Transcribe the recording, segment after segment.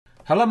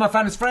Hello, my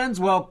fans, friends.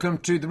 Welcome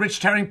to the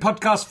Richard Herring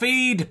podcast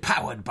feed,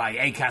 powered by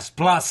Acast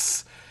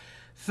Plus.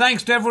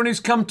 Thanks to everyone who's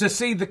come to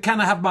see the Can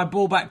I Have My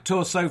Ball Back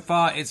tour so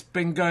far. It's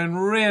been going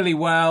really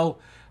well.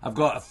 I've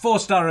got a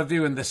 4-star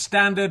review in The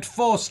Standard,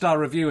 4-star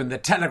review in The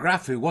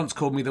Telegraph, who once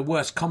called me the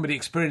worst comedy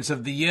experience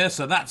of the year,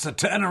 so that's a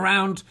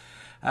turnaround.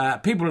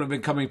 People have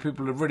been coming,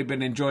 people have really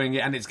been enjoying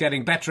it, and it's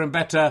getting better and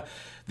better.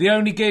 The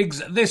only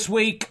gigs this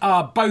week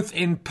are both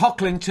in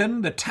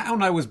Pocklington, the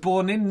town I was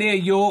born in, near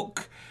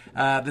York.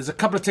 There's a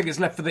couple of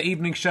tickets left for the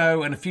evening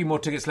show and a few more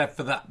tickets left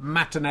for that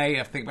matinee,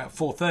 I think about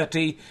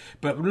 4:30.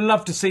 But would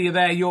love to see you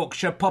there,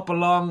 Yorkshire. Pop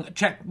along.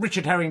 Check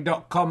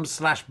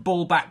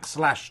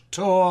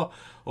richardherring.com/ballback/tour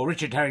or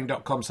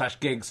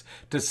richardherring.com/gigs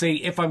to see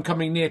if I'm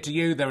coming near to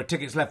you. There are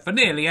tickets left for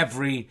nearly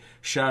every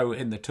show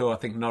in the tour. I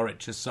think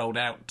Norwich has sold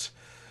out.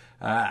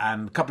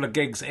 And a couple of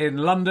gigs in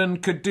London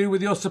could do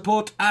with your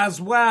support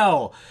as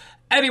well.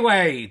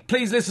 Anyway,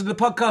 please listen to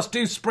the podcast.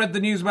 Do spread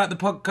the news about the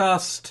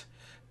podcast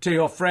to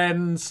your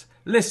friends.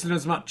 Listen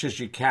as much as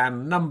you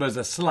can. Numbers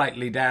are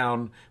slightly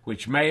down,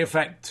 which may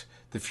affect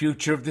the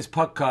future of this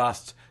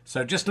podcast.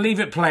 So just leave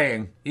it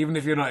playing, even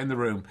if you're not in the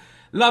room.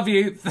 Love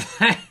you.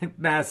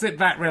 Now sit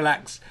back,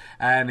 relax,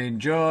 and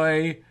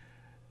enjoy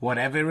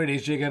whatever it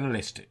is you're going to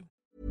listen to.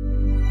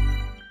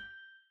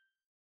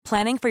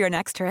 Planning for your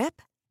next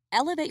trip?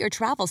 Elevate your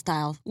travel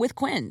style with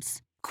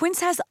Quince. Quince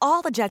has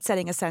all the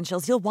jet-setting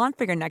essentials you'll want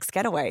for your next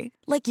getaway,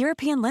 like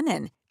European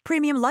linen,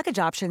 premium luggage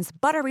options,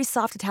 buttery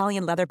soft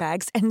Italian leather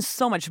bags, and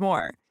so much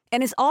more.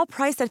 And is all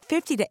priced at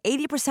 50 to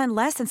 80%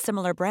 less than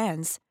similar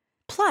brands.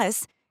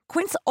 Plus,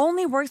 Quince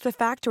only works with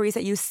factories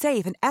that use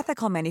safe and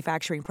ethical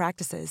manufacturing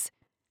practices.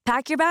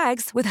 Pack your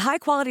bags with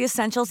high-quality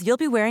essentials you'll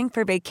be wearing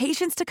for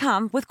vacations to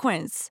come with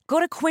Quince. Go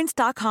to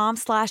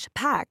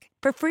quince.com/pack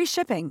for free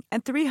shipping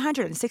and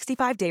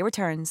 365-day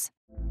returns.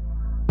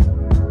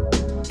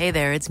 Hey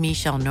there, it's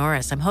Michelle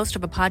Norris. I'm host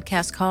of a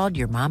podcast called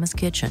Your Mama's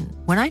Kitchen.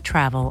 When I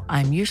travel,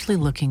 I'm usually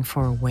looking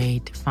for a way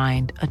to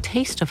find a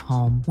taste of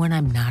home when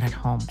I'm not at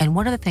home. And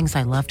one of the things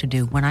I love to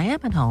do when I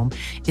am at home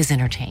is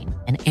entertain.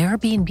 And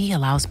Airbnb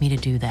allows me to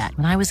do that.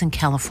 When I was in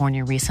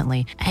California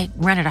recently, I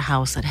rented a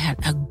house that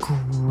had a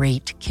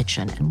great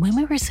kitchen. And when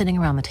we were sitting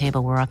around the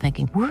table, we're all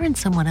thinking, we're in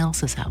someone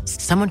else's house.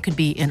 Someone could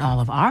be in all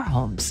of our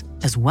homes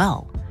as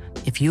well.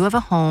 If you have a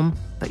home,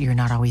 but you're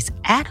not always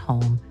at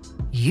home,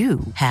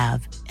 you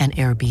have an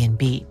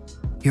Airbnb.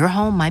 Your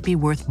home might be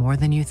worth more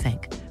than you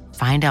think.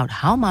 Find out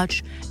how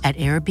much at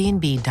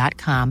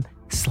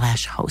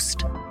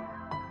airbnb.com/host.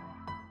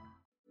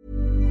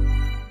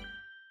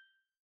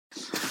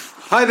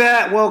 Hi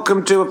there,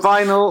 welcome to a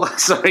final...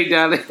 Sorry,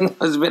 darling, that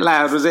was a bit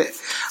loud, was it?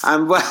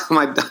 I'm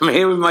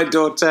here with my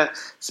daughter,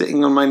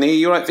 sitting on my knee.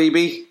 You all right,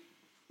 Phoebe?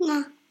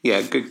 No.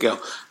 Yeah, good girl.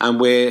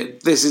 And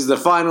this is the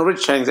final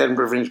Richard Herring's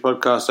Edinburgh Fringe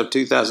podcast of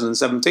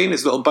 2017.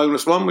 It's a little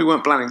bonus one we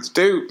weren't planning to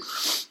do.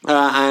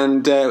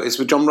 And it's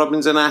with John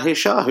Robbins and Ahir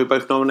Shah, who are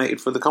both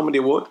nominated for the Comedy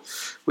Award,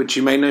 which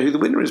you may know who the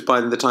winner is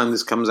by the time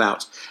this comes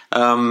out.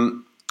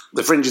 The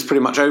Fringe is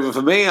pretty much over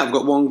for me. I've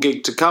got one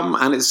gig to come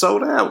and it's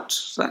sold out.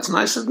 So that's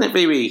nice, isn't it,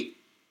 Phoebe?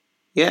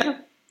 Yeah?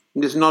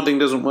 This nodding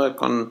doesn't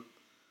work on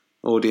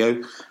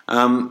audio.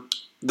 The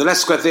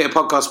Leicester Square Theatre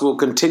podcast will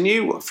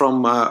continue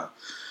from...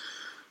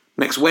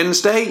 next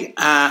Wednesday.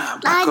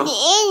 It's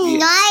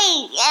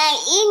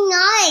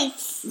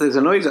nice. There's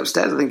a noise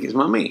upstairs. I think it's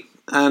Mummy.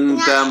 And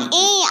Mommy.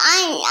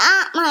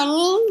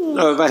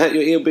 have I hurt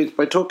your earbuds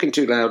by talking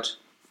too loud?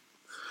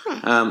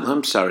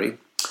 I'm sorry.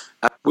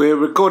 We're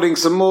recording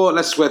some more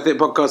Leicester Square Theatre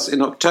podcasts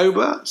in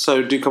October,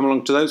 so do come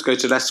along to those. Go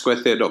to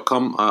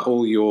leicestersquaretheatre.com.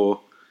 All your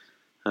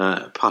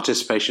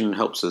participation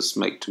helps us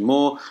make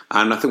more.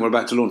 And I think we're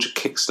about to launch a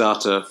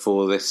Kickstarter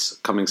for this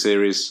coming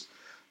series.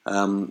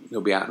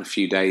 It'll be out in a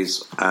few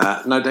days.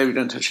 No, David,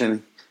 don't touch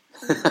anything.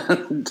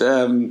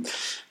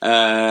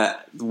 And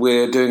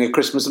we're doing a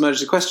Christmas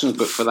emergency questions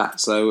book for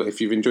that. So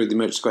if you've enjoyed the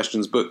emergency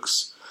questions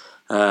books,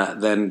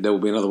 then there will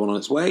be another one on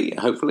its way,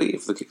 hopefully,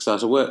 if the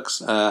Kickstarter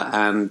works.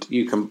 And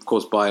you can, of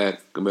course, buy a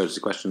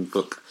emergency questions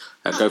book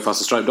at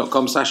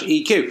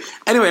gofasterstripe.com/EQ.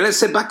 Anyway, let's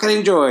sit back and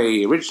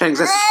enjoy Richard Herring's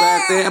Leicester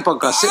Square Theatre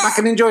podcast. Sit back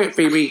and enjoy it,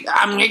 Phoebe.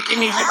 I'm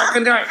making you sit back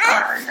and enjoy it.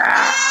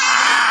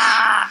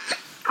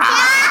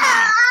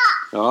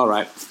 All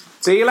right.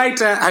 See you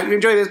later. Hope you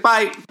enjoy this.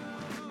 Bye.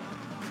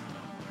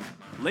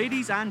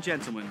 Ladies and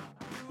gentlemen,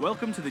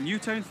 welcome to the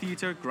Newtown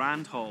Theatre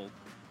Grand Hall.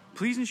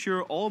 Please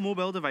ensure all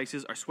mobile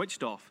devices are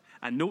switched off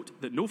and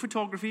note that no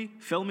photography,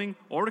 filming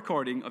or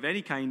recording of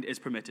any kind is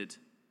permitted.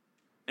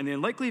 In the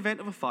unlikely event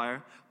of a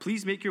fire,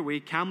 please make your way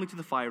calmly to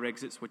the fire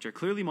exits, which are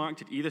clearly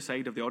marked at either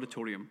side of the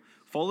auditorium,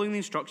 following the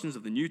instructions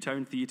of the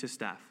Newtown Theatre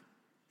staff.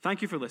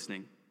 Thank you for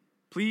listening.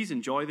 Please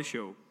enjoy the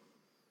show.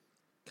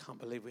 Can't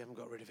believe we haven't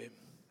got rid of him.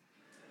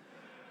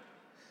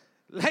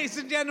 Ladies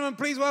and gentlemen,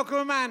 please welcome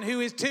a man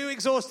who is too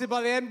exhausted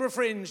by the Edinburgh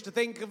Fringe to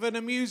think of an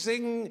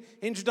amusing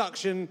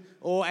introduction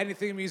or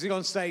anything amusing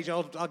on stage.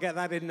 I'll get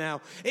that in now.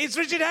 It's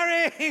Richard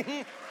Herring! You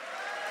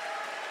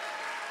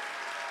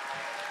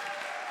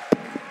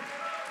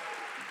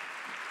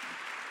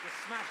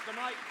smashed the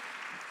mic.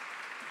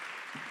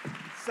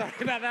 Sorry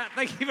about that.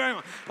 Thank you very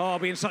much. Oh, I'll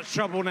be in such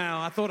trouble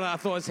now. I thought I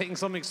was hitting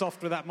something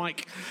soft with that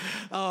mic.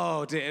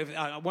 Oh, dear.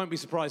 I won't be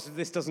surprised if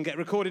this doesn't get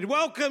recorded.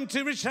 Welcome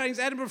to Richard Herring's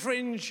Edinburgh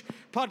Fringe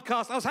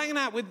podcast. I was hanging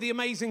out with the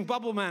amazing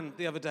Bubble Man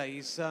the other day.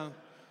 He's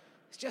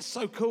just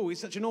so cool. He's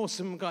such an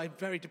awesome guy,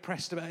 very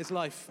depressed about his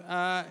life.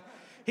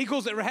 He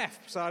calls it ref,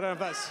 so I don't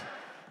know if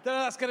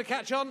that's going to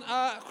catch on.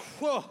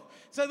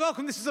 So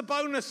welcome. This is a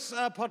bonus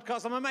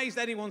podcast. I'm amazed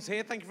anyone's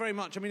here. Thank you very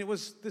much. I mean,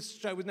 this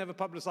show was never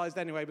publicised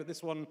anyway, but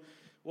this one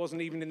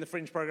wasn't even in the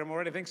Fringe programme or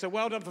anything. So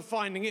well done for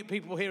finding it,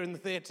 people here in the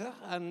theatre,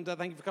 and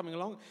thank you for coming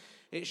along.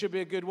 It should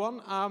be a good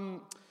one.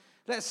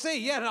 Let's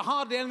see. Yeah,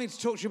 hardly anything to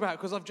talk to you about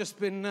because I've just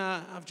been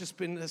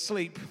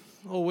asleep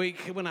all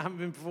week when I haven't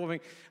been performing.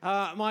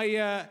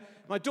 My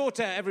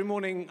daughter every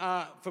morning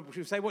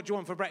she'll say, "What do you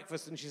want for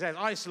breakfast?" And she says,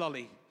 "Ice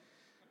lolly."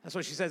 That's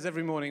what she says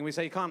every morning. We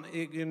say,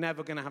 you're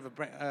never going to have an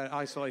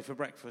ice lolly for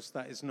breakfast.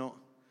 That's not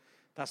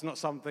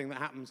something that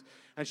happens.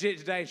 And she did it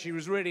today, and she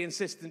was really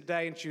insistent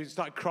today, and she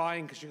started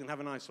crying because she couldn't have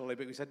an ice lolly.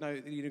 But we said, no,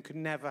 you could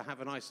never have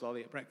an ice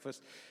lolly at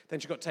breakfast. Then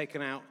she got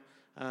taken out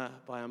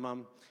by her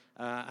mum,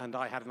 and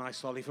I had an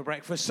ice lolly for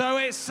breakfast. So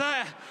I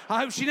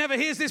hope she never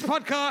hears this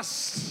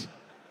podcast.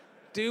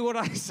 Do what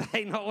I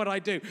say, not what I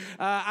do.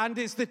 And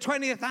it's the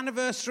 20th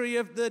anniversary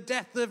of the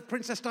death of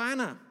Princess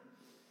Diana.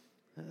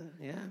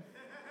 Yeah.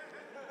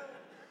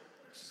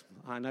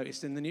 I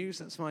noticed in the news.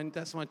 That's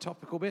my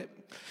topical bit.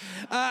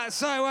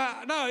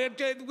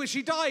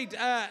 She died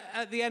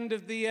at the end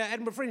of the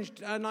Edinburgh Fringe,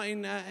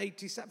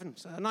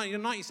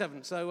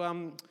 1997. So,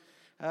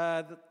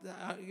 I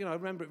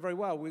remember it very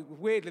well.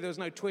 Weirdly, there was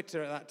no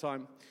Twitter at that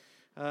time,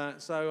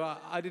 so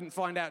I didn't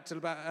find out till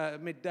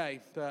about midday.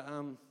 But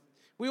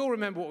we all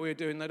remember what we were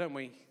doing, though, don't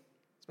we?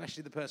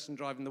 Especially the person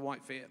driving the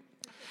white Fiat.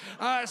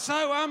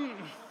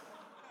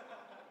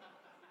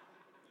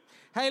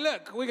 Hey,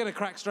 look, we're going to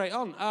crack straight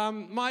on.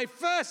 My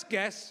first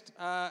guest,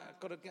 I've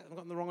got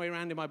them the wrong way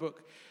around in my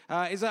book,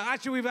 is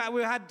actually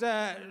we've had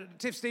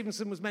Tiff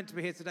Stevenson was meant to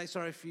be here today.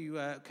 Sorry if you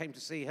came to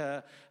see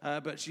her,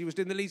 but she was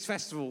doing the Leeds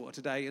Festival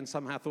today and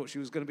somehow thought she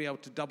was going to be able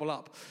to double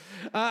up.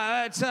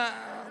 I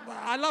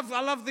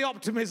love the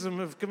optimism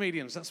of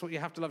comedians. That's what you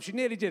have to love. She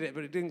nearly did it,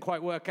 but it didn't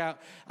quite work out.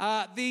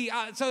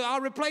 So our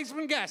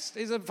replacement guest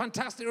is a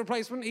fantastic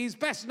replacement. He's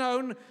best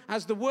known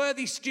as the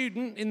worthy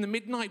student in The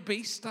Midnight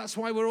Beast. That's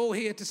why we're all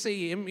here to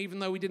see him, even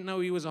though we didn't know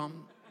he was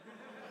on.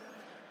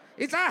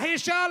 It's Ahir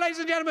Shah, ladies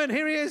and gentlemen.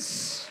 Here he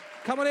is.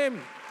 Come on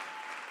in.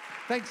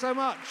 Thanks so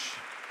much.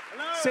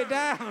 Hello.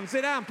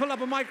 Sit down. Pull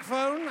up a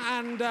microphone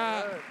and...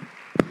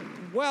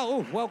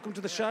 welcome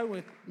to the show.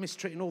 We're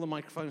mistreating all the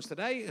microphones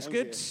today. It's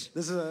good.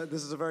 This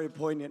is a very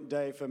poignant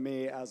day for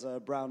me as a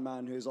brown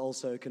man who's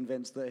also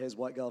convinced that his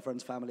white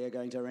girlfriend's family are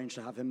going to arrange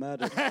to have him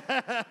murdered.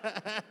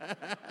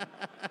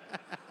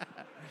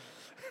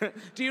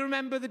 Do you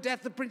remember the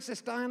death of Princess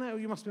Diana?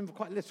 You must have been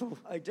quite little.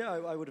 I do.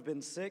 I would have been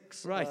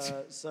 6. Right.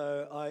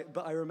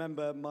 But I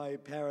remember my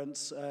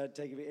parents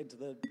taking me into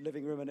the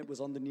living room, and it was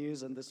on the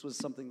news, and this was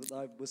something that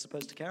I was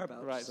supposed to care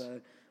about. Right.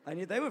 So I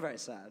knew they were very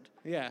sad.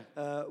 Yeah.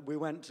 We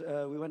went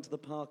to the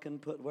park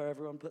and where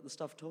everyone put the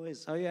stuffed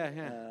toys. Oh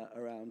yeah.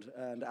 Around,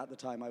 and at the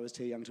time I was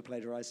too young to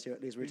plagiarise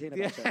Stuart Lee's routine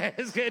about it. Yeah,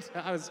 it's good.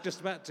 I was just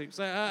about to.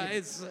 So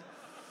it's.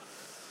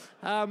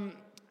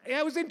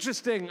 Yeah, it was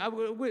interesting.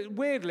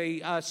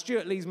 Weirdly,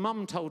 Stuart Lee's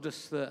mum told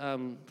us that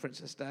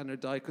Princess Diana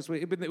died because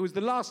it was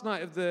the last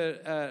night of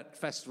the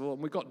festival,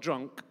 and we got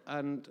drunk.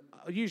 And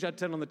usually I'd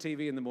turn on the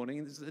TV in the morning.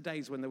 And this is the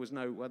days when there was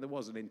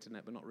an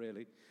internet, but not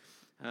really.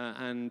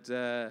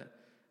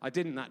 I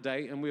didn't that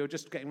day, and we were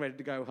just getting ready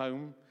to go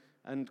home.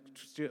 And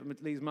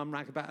Stuart Lee's mum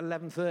rang about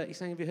 11:30,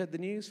 saying, "Have you heard the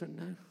news?" I went,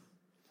 "No,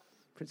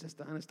 Princess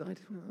Diana's died."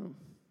 Oh. And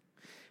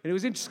it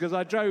was interesting because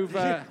I drove.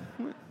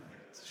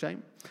 It's a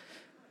shame.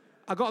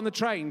 I got on the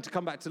train to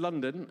come back to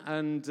London,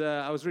 and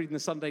I was reading the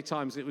Sunday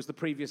Times. It was the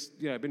previous,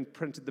 been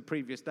printed the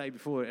previous day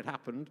before it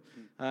happened.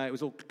 It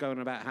was all going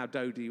about how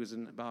Dodie was a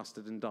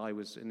bastard and Di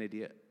was an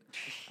idiot.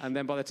 And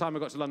then by the time I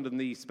got to London,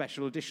 the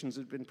special editions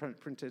had been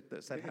printed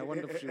that said how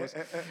wonderful she was.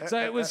 So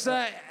it was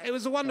a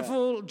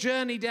wonderful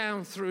journey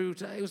down through.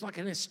 It was like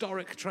an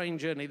historic train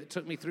journey that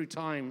took me through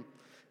time.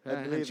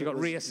 And she got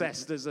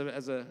reassessed as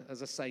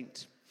a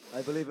saint.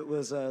 I believe it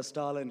was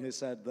Stalin who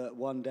said that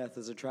one death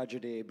is a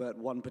tragedy, but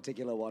one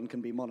particular one can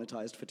be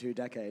monetized for 2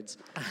 decades.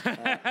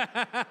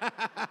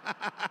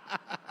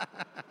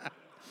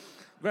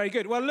 Very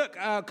good. Well, look,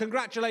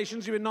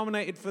 congratulations. You were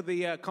nominated for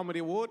the Comedy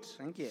Award.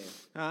 Thank you.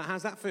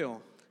 How's that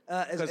feel?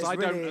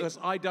 Because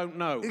I don't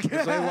know. Is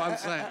that what I'm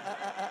saying?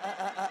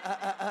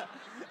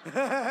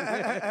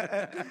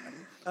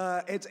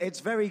 It's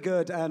very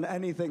good, and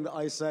anything that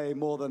I say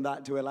more than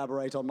that to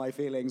elaborate on my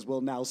feelings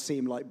will now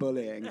seem like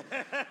bullying.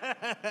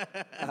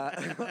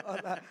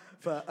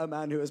 For a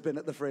man who has been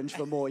at the Fringe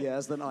for more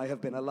years than I have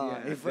been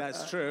alive. Yeah,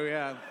 that's true,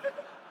 yeah.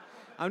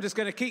 I'm just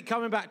going to keep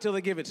coming back till they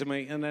give it to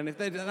me, and then if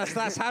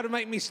that's how to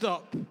make me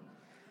stop.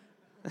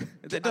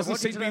 It doesn't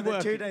seem to be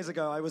working. 2 days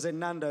ago, I was in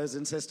Nando's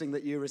insisting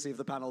that you receive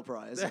the panel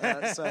prize.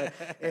 So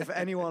if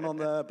anyone on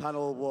the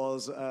panel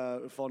was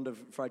fond of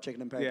fried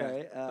chicken and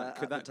pepe that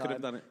could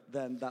have done it.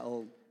 then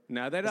that'll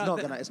No, they don't.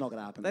 It's not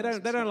gonna happen. They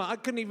don't. They don't. I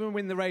couldn't even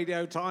win the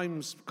Radio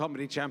Times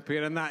Comedy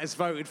Champion, and that is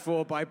voted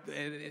for by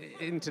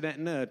internet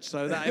nerds.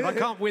 So that if I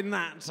can't win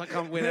that, I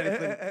can't win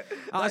anything.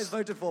 That is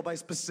voted for by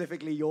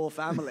specifically your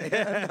family.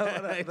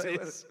 It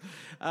is.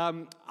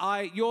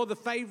 You're the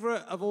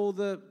favourite of all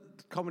the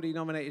comedy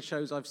nominated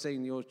shows I've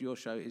seen. Your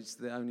show is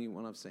the only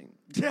one I've seen.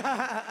 In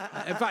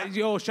fact,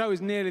 your show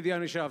is nearly the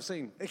only show I've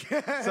seen.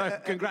 So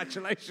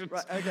congratulations.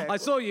 Right, okay. I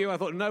saw you. I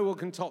thought no one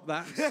can top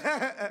that.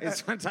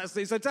 It's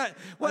fantastic. So I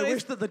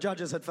wish that the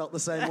judges had felt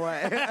the same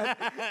way,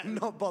 and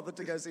not bothered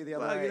to go see the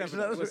other.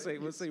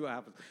 We'll see what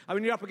happens. I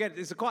mean, you're up against.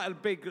 It's quite a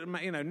big.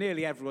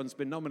 Nearly everyone's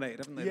been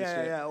nominated, haven't they? This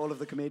year? Yeah. All of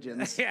the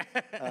comedians.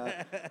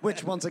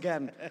 Which once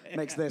again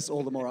makes this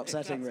all the more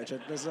upsetting,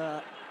 Richard. There's.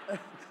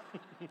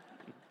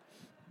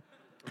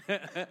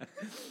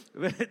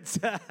 But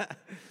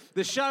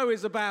the show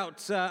is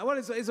about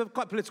it's a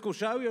quite political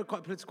show. You're a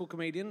quite political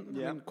comedian.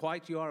 Yeah. I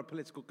mean, you are a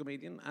political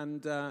comedian,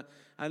 and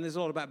there's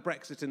all about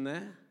Brexit in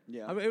there.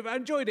 Yeah. I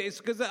enjoyed it. It's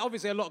because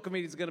obviously a lot of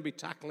comedians are going to be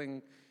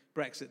tackling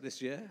Brexit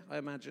this year, I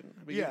imagine.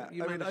 I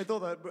mean, I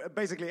thought that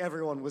basically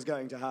everyone was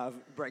going to have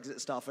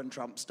Brexit stuff and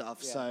Trump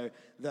stuff, so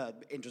the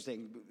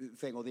interesting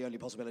thing, or the only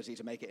possibility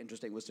to make it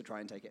interesting, was to try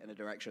and take it in a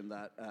direction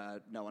that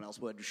no one else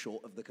would,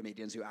 short of the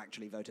comedians who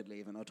actually voted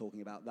Leave and are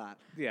talking about that.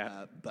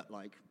 Yeah. But,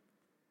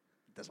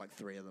 there's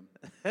 3 of them.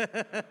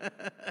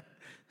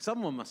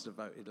 Someone must have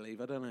voted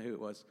Leave. I don't know who it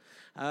was.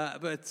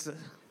 But...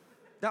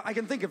 No, I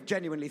can think of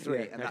genuinely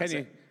 3, and that's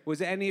it. Was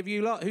it any of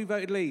you lot who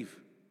voted Leave?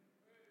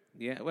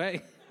 Yeah,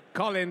 wait...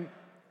 Colin.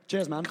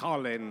 Cheers, man.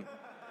 Colin.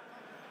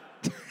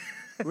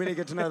 Really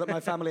good to know that my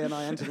family and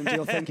I entered into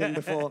your thinking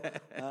before.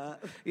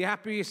 You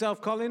happy with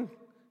yourself, Colin?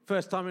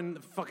 First time in the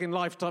fucking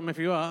lifetime, if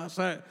you are.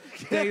 So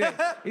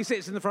he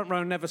sits in the front row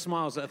and never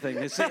smiles at a thing.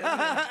 Did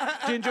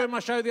you enjoy my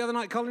show the other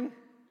night, Colin?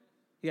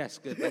 Yes,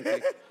 good. Thank you.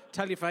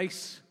 Tell your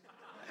face.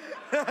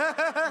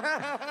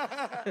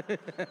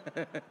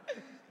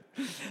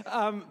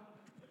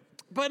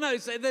 But no,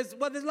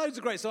 there's loads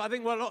of great. So I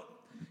think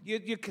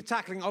you're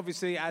tackling,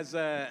 obviously, as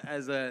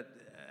a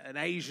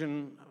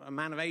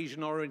man of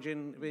Asian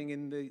origin, being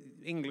in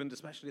England,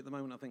 especially at the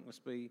moment, I think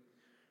must be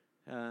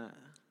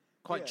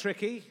quite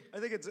tricky. I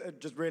think it's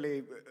just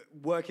really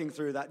working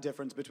through that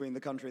difference between the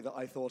country that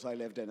I thought I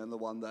lived in and the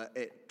one that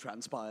it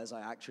transpires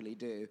I actually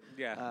do.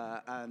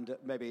 Yeah. And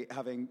maybe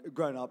having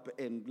grown up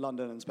in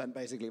London and spent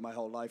basically my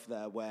whole life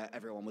there, where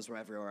everyone was from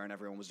everywhere and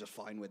everyone was just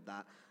fine with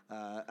that.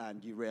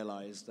 And you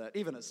realise that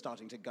even as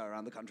starting to go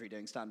around the country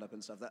doing stand-up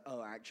and stuff, that,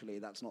 actually,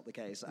 that's not the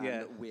case.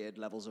 And weird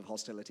levels of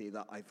hostility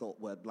that I thought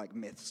were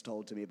myths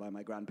told to me by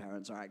my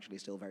grandparents are actually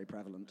still very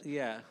prevalent.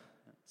 Yeah.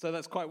 So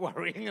that's quite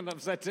worrying and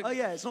upsetting. Oh,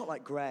 yeah, it's not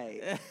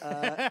grey.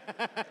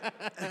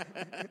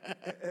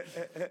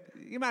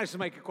 You managed to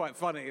make it quite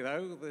funny,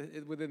 though,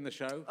 within the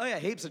show. Oh, yeah,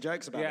 heaps of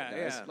jokes about it.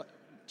 Yeah.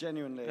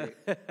 Genuinely,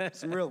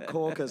 some real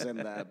corkers in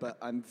there, but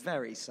I'm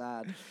very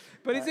sad.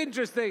 But it's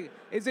interesting.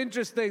 It's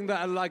interesting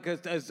that,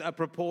 as a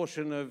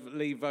proportion of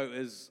Leave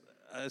voters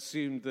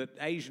assumed that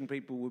Asian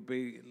people would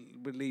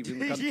leaving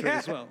the country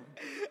as well.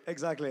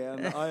 Exactly,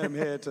 and I am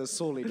here to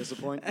sorely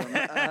disappoint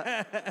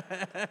them.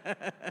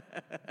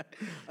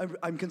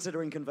 I'm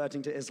considering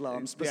converting to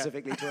Islam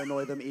specifically to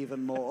annoy them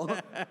even more.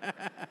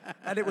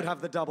 And it would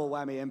have the double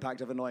whammy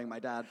impact of annoying my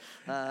dad.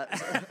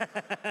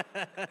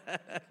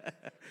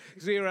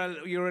 So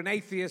you're an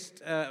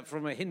atheist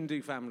from a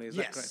Hindu family, is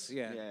that correct?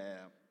 Yeah.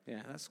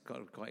 Yeah, that's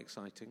quite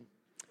exciting.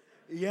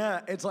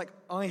 Yeah, it's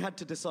I had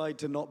to decide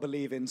to not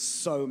believe in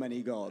so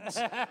many gods.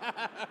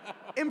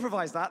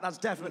 Improvise that. That's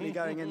definitely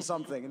going in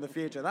something in the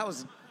future. That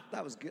was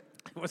good.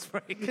 It was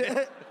very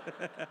good.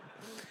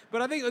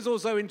 But I think it was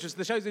also interesting.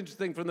 The show's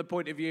interesting from the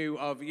point of view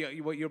of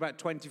you're about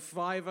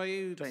 25, are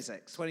you?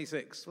 26.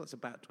 26. What's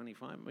about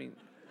 25? I mean,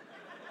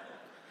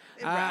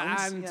 It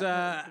rounds,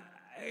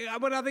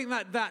 but I think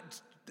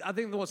I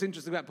think what's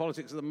interesting about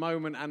politics at the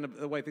moment and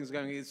the way things are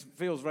going is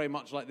feels very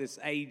much like this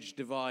age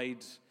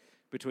divide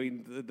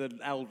between the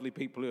elderly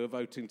people who are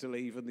voting to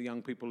leave and the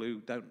young people who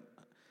don't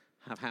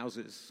have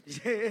houses.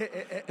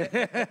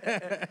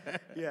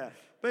 Yeah,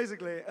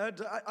 basically.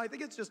 And I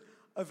think it's just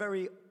a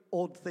very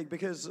odd thing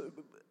because,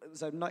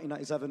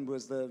 1997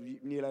 was the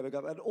New Labour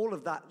government, and all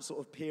of that sort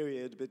of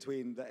period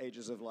between the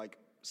ages of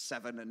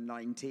 7 and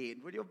 19,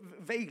 when you're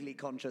vaguely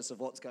conscious of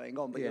what's going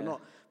on, but you're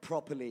not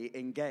properly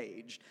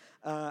engaged.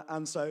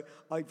 And so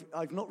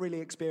I've not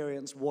really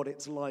experienced what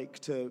it's like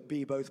to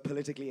be both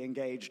politically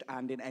engaged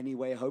and in any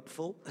way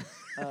hopeful.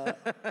 But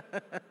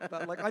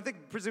I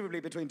think presumably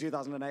between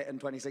 2008 and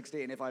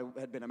 2016, if I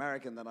had been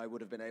American, then I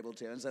would have been able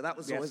to. And so that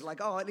was always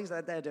at least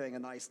they're doing a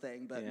nice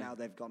thing, but now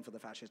they've gone for the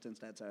fascist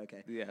instead, so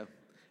okay. Yeah.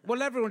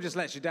 Well, everyone just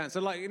lets you down.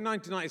 So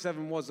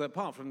 1997 was,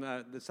 apart from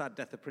the sad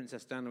death of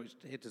Princess Diana, which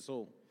hit us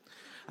all,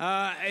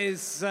 hit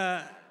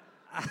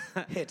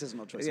is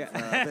not choice of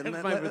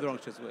maybe the wrong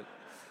choice of word.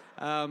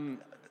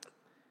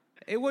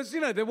 It was,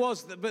 there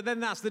was, but then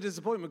that's the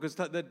disappointment because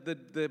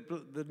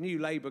the new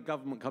Labour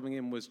government coming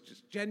in was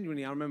just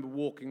genuinely. I remember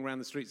walking around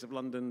the streets of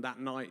London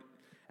that night,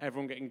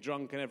 everyone getting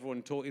drunk and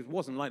everyone talking. It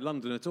wasn't like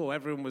London at all.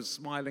 Everyone was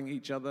smiling at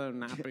each other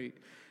and happy.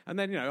 And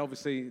then,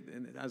 obviously,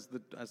 as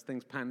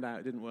things panned out,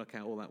 it didn't work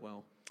out all that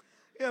well.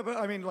 Yeah, but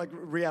I mean, like,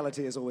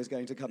 reality is always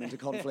going to come into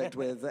conflict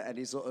with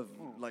any sort of,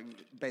 like,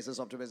 basis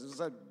optimism.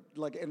 So,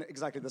 like, in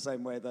exactly the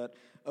same way that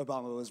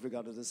Obama was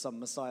regarded as some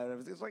messiah and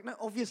everything. It's like, no,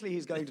 obviously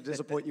he's going to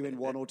disappoint you in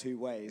one or two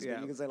ways. Yeah.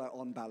 But you can say, like,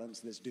 on balance,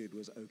 this dude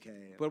was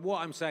okay. But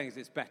what I'm saying is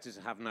it's better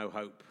to have no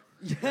hope.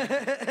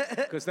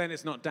 Because then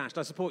it's not dashed.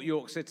 I support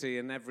York City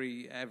in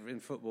every in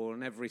football,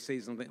 and every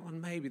season I think, well,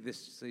 maybe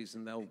this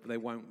season they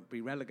won't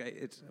be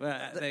relegated.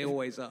 They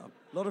always are.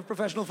 A lot of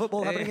professional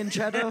football happening in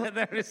Cheddar.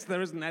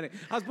 There isn't any.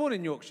 I was born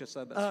in Yorkshire,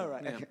 so that's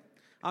right. Yeah.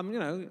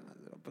 Okay.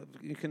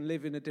 You can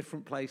live in a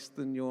different place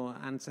than your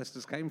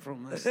ancestors came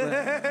from. That's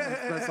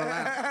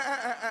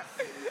allowed.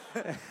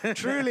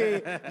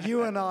 Truly,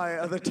 you and I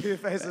are the two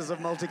faces of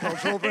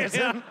multicultural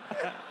Britain.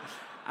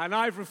 And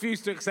I've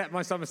refused to accept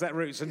my Somerset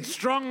roots and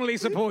strongly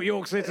support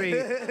York City.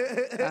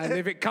 And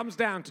if it comes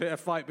down to a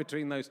fight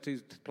between those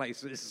two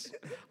places,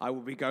 I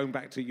will be going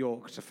back to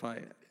York to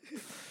fight.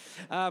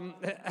 Don't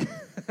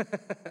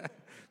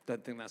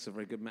think that's a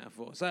very good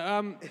metaphor.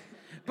 So,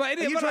 but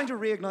Are you trying to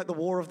reignite the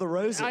War of the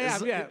Roses? I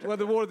am, yeah. Well,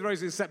 the War of the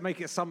Roses make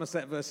it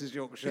Somerset versus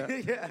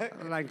Yorkshire. Yeah.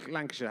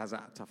 Lancashire has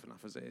that tough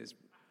enough as it is.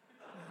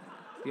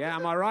 Yeah,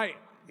 am I right?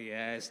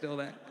 Yeah, it's still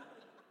there.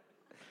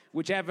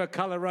 Whichever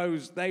colour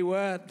rose they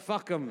were,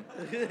 fuck them.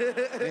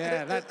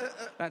 Yeah,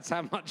 that's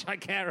how much I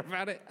care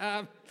about it.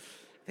 I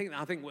think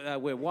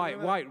we're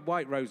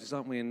white roses,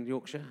 aren't we, in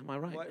Yorkshire? Am I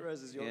right? White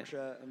roses,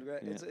 Yorkshire, and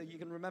Yeah. you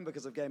can remember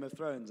because of Game of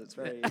Thrones. It's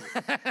very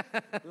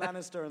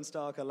Lannister and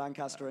Stark are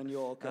Lancaster and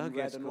York, and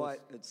red and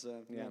white. It's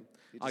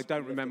I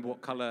don't remember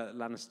what colour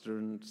Lannister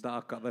and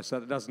Stark are, though, so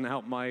that doesn't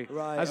help my.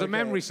 Right, as a okay.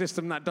 memory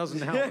system, that doesn't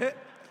help.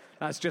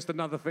 That's just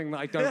another thing that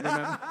I don't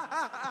remember.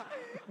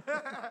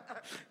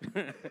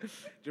 Do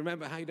you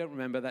remember how you don't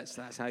remember?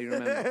 That's how you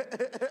remember.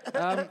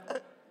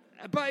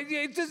 But do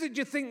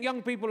you think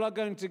young people are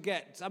going to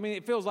get... I mean,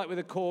 it feels like with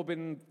the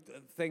Corbyn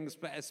thing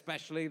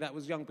especially, that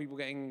was young people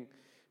getting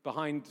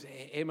behind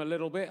him a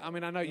little bit. I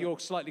mean, I know you're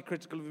slightly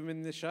critical of him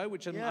in the show,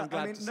 which I'm glad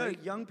to see. No,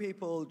 young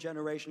people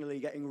generationally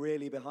getting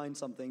really behind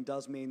something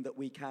does mean that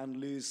we can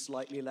lose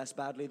slightly less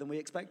badly than we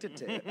expected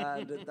to.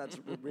 And that's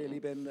really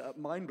been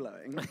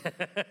mind-blowing.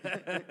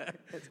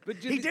 But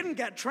he didn't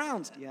get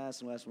trounced.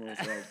 Yes, Westmoreland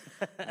Road.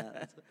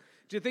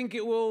 Do you think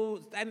it will...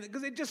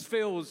 Because it just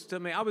feels to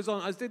me... I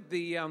did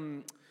the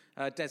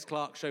Des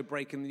Clark show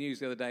Breaking the News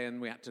the other day,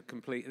 and we had to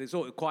complete... It's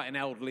quite an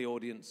elderly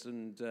audience,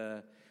 and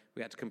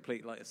we had to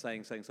complete like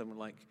saying something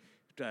like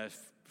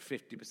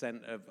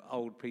 50%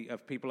 of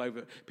people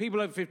over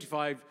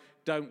 55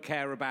 don't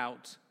care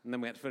about, and then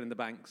we had to fill in the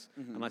blanks.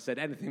 Mm-hmm. And I said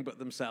anything but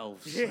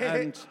themselves,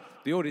 and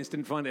the audience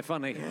didn't find it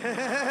funny.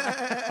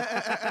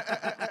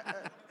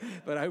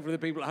 But hopefully the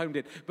people at home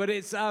did. But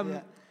it's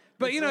But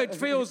it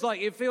feels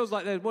like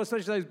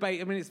especially those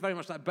it's very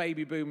much that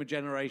baby boomer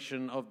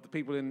generation of the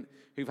people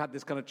who've had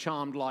this kind of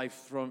charmed life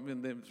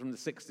from the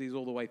 60s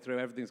all the way through.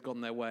 Everything's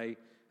gone their way,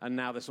 and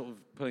now they're sort of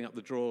pulling up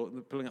the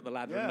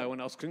ladder, and no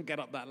one else can get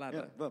up that ladder.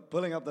 Yeah, but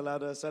pulling up the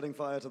ladder, setting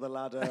fire to the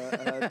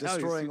ladder,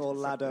 destroying all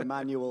ladder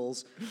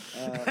manuals,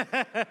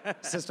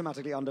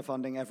 systematically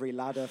underfunding every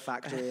ladder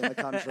factory in the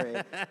country,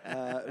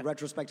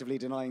 retrospectively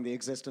denying the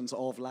existence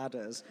of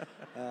ladders,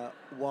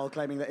 while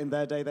claiming that in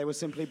their day they were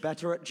simply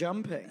better at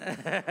jumping.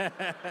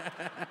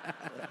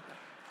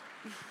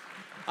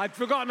 I'd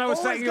forgotten I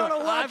was setting you up.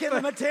 Always got to work in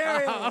the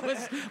material.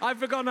 I'd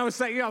forgotten I was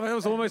setting you up. It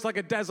was almost like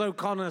a Des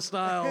O'Connor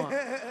style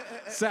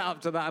set up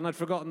to that, and I'd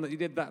forgotten that you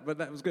did that, but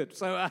that was good.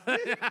 So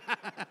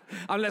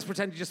let's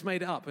pretend you just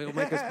made it up. It'll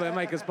make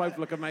us both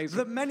look amazing.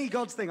 The many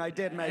gods thing I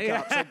did make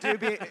up, so do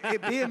be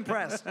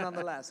impressed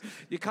nonetheless.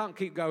 You can't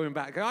keep going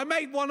back. I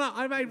made one up.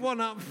 I made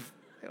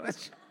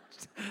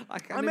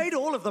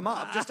all of them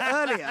up just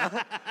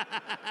earlier.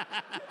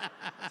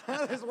 That's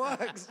how this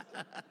works.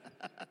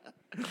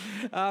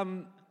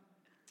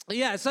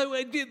 Yeah, so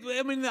they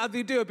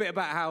do a bit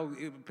about how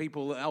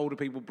older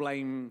people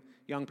blame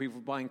young people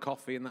for buying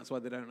coffee, and that's why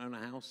they don't own a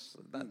house.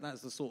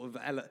 That's the sort of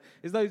are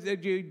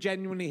you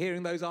genuinely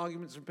hearing those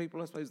arguments from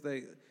people? I suppose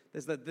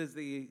there's the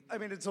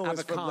it's always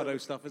avocado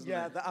stuff, isn't there?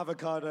 Yeah, the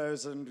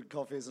avocados and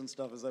coffees and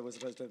stuff, as though we're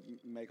supposed to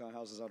make our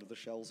houses out of the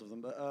shells of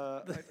them.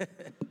 But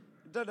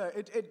don't know.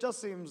 It just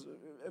seems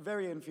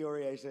very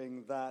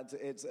infuriating that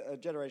it's a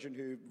generation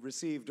who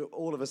received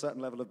all of a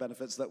certain level of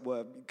benefits that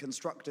were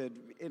constructed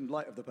in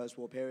light of the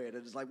post-war period.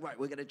 And it's like, right,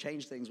 we're going to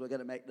change things. We're going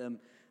to make them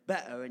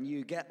better. And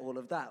you get all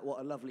of that.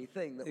 What a lovely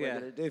thing that we're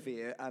going to do for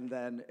you. And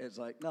then it's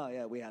like, no,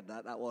 yeah, we had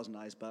that. That was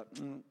nice, but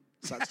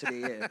sucks to be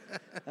you.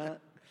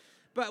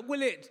 But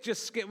will it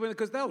just skip?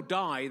 Because they'll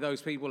die,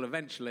 those people,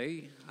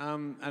 eventually,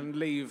 and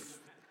leave...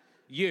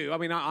 You,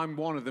 I'm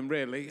one of them,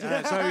 really.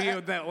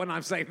 When I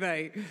say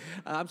they,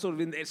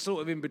 it's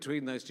sort of in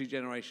between those two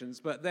generations.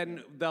 But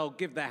then they'll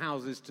give their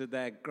houses to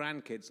their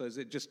grandkids. So is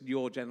it just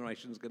your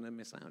generation's going to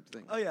miss out, do you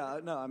think? Oh,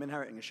 yeah. No, I'm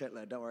inheriting a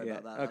shitload. Don't worry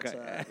about that.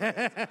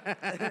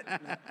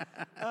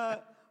 Okay.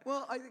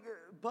 Well, I think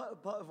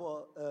part of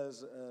what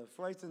has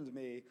frightened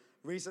me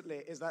recently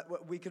is that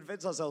we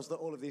convince ourselves that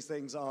all of these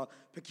things are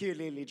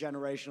peculiarly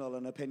generational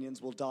and opinions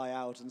will die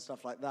out and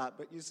stuff like that.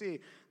 But you see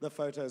the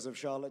photos of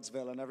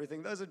Charlottesville and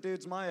everything. Those are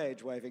dudes my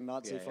age waving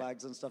Nazi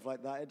flags and stuff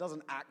like that. It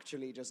doesn't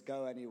actually just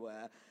go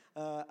anywhere.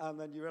 And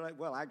then you realize,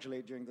 well,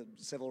 actually, during the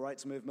civil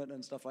rights movement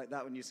and stuff like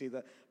that, when you see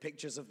the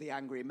pictures of the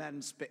angry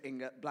men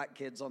spitting at black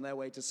kids on their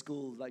way to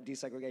school, like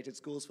desegregated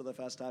schools for the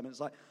first time, and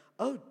it's like,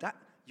 oh,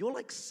 you're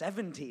like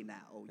 70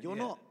 now. You're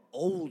not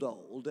old,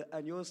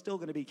 and you're still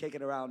going to be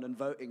kicking around and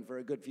voting for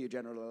a good few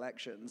general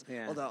elections.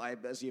 Yeah. Although I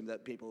assume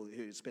that people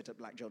who spit at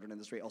black children in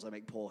the street also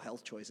make poor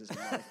health choices in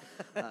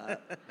life,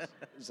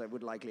 so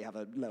would likely have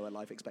a lower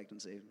life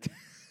expectancy.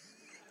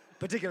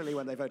 Particularly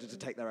when they voted to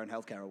take their own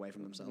healthcare away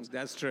from themselves.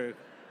 That's true.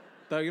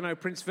 Though, you know,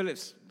 Prince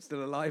Philip's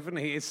still alive, and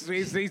he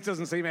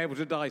doesn't seem able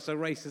to die, so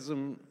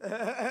racism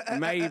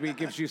maybe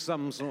gives you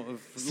some sort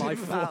of life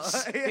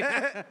force.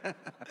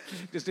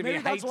 Just if maybe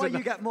you that's hate why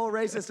you get more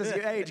racist as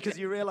you age, because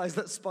you realise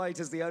that spite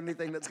is the only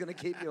thing that's going to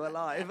keep you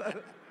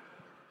alive.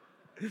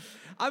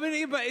 I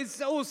mean, but it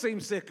all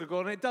seems cyclical,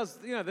 and it does,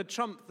 you know, the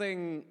Trump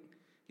thing,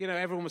 you know,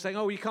 everyone was saying,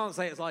 oh, you can't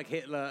say it's like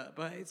Hitler,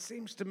 but it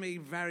seems to me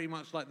very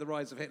much like the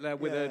rise of Hitler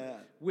with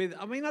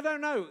I mean, I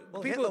don't know.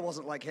 Well, Hitler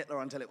wasn't like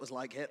Hitler until it was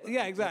like Hitler.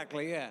 Yeah,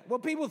 exactly, yeah. Well,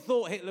 people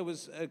thought Hitler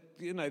was,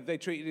 you know, they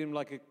treated him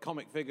like a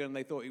comic figure and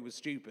they thought he was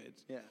stupid.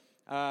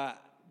 Yeah.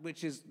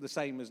 Which is the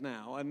same as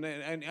now.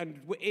 And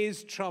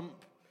is Trump,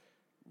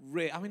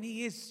 I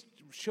mean,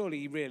 surely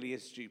he really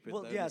is stupid.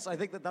 Well, though. yes, I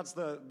think that's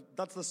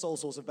the sole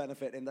source of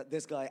benefit in that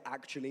this guy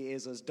actually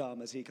is as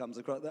dumb as he comes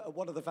across.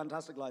 One of the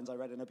fantastic lines I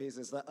read in a piece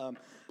is that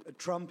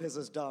Trump is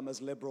as dumb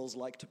as liberals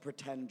like to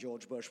pretend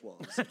George Bush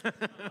was.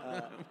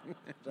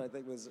 Which I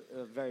think was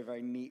a very,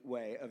 very neat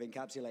way of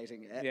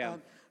encapsulating it. Yeah.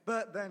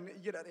 But then,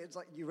 you know, it's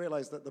like you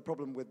realize that the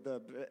problem with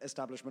the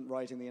establishment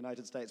right in the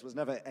United States was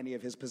never any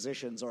of his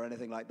positions or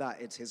anything like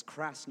that. It's his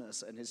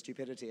crassness and his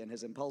stupidity and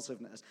his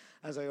impulsiveness.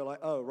 And so you're like,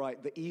 oh,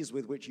 right, the ease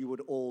with which you would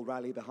all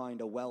rally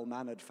behind a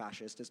well-mannered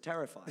fascist is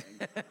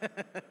terrifying.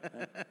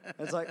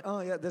 It's like,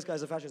 oh, yeah, this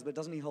guy's a fascist, but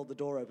doesn't he hold the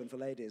door open for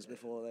ladies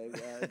before they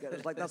get...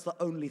 It's like that's the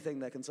only thing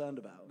they're concerned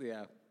about.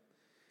 Yeah.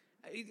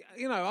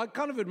 You know, I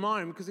kind of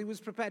admire him because he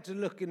was prepared to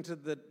look into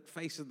the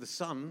face of the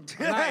sun.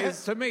 And that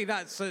is, to me,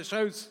 that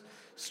shows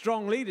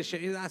strong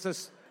leadership.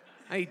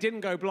 And he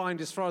didn't go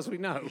blind as far as we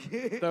know,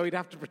 though he'd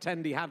have to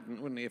pretend he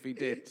hadn't, wouldn't he, if he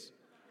did?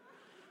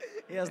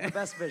 He has the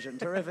best vision,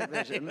 terrific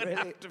vision,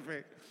 really.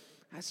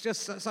 That's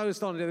just so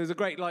astonishing. There's a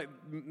great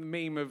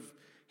meme of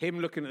him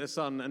looking at the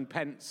sun and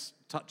Pence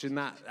touching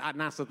that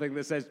NASA thing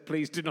that says,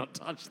 please do not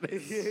touch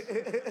this.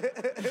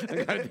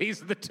 And go,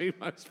 these are the two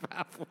most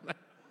powerful.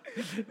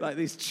 Like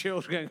these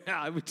children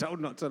going, we're told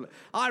not to look.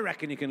 I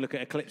reckon you can look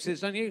at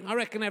eclipses, don't you? I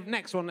reckon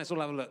next one, let's all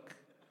have a look.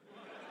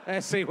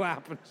 Let's see what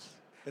happens.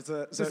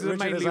 So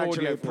Richard is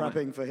actually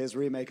prepping for his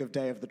remake of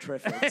Day of the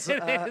Triffids.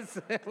 It is.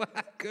 Well,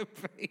 it could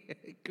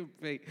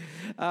be.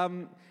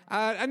 And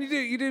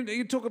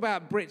you talk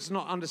about Brits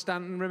not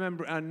understanding,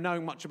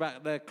 knowing much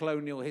about their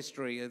colonial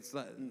history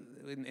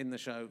in the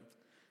show.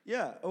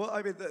 Yeah, well,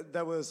 I mean,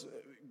 there was,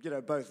 you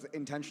know, both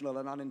intentional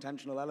and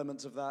unintentional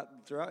elements of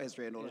that throughout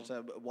history in order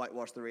to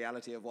whitewash the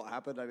reality of what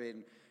happened. I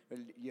mean,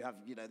 you have,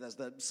 you know, there's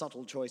the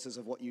subtle choices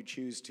of what you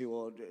choose to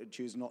or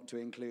choose not to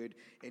include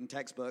in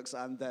textbooks,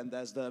 and then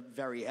there's the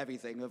very heavy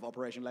thing of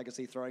Operation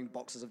Legacy throwing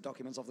boxes of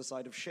documents off the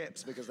side of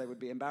ships because they would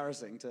be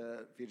embarrassing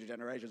to future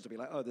generations to be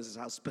like, oh, this is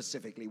how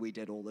specifically we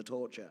did all the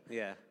torture.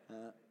 Yeah.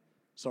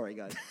 Sorry,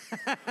 guys.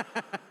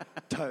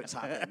 Totes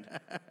happened.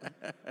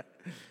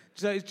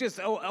 So it's just,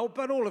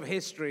 but all of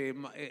history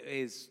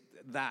is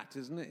that,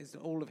 isn't it? Is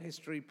all of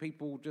history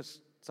people just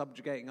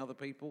subjugating other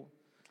people?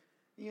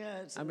 Yeah,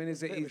 it's a bit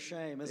of a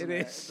shame, isn't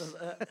it? It is.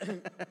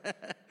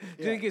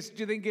 Do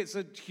you think it's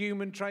a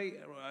human trait,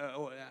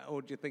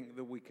 or do you think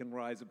that we can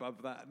rise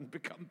above that and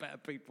become better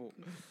people?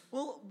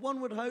 Well, one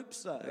would hope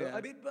so. Yeah.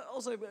 I mean, but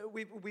also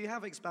we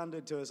have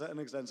expanded to a certain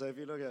extent. So if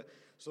you look at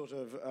sort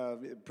of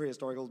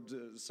prehistorical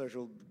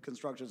social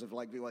constructions of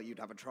you'd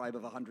have a tribe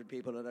of 100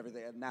 people and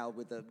everything, and now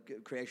with the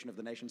creation of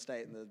the nation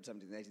state in the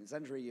 17th and 18th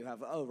century, you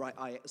have,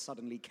 I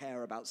suddenly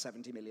care about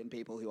 70 million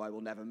people who I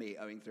will never meet,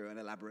 owing through an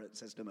elaborate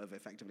system of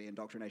effectively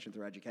indoctrination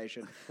through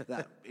education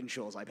that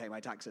ensures I pay my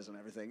taxes and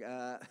everything,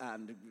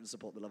 and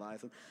support the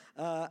Leviathan.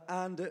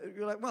 And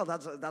you're like, well,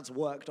 that's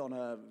worked on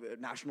a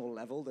national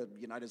level. The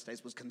United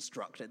States was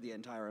constructed, the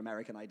entire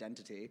American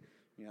identity.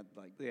 You know,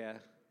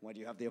 why do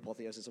you have the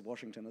apotheosis of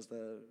Washington as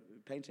the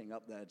painting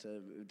up there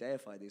to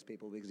deify these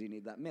people? Because you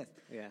need that myth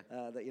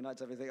that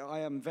unites everything. I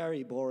am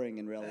very boring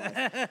in real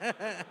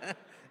life.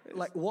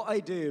 What I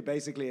do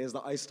basically is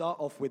that I start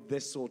off with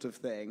this sort of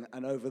thing,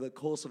 and over the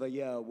course of a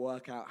year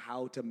work out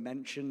how to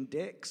mention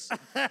dicks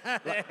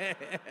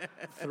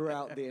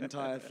throughout the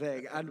entire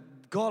thing. And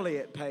golly,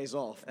 it pays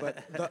off.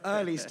 But the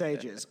early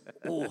stages,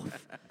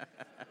 oof.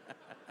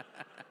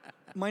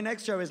 My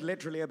next show is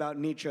literally about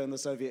Nietzsche and the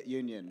Soviet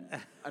Union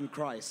and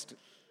Christ.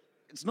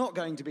 It's not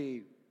going to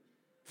be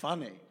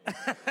funny.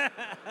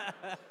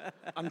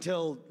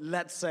 Until,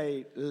 let's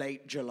say,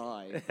 late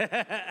July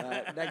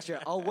next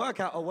year. I'll work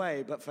out a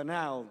way, but for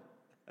now,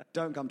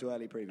 don't come to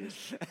early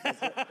previews.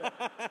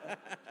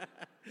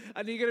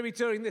 And you're going to be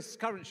touring this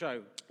current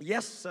show?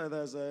 Yes, so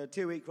there's a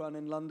 2-week run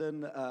in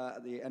London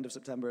at the end of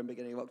September and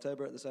beginning of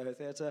October at the Soho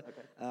Theatre,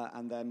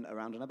 and then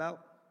around and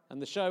about.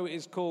 And the show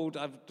is called,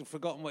 I've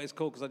forgotten what it's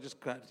called because I just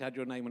had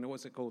your name on it.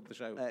 What's it called, the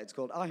show? It's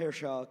called Ahir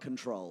Shah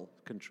Control.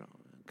 Control.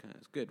 Okay,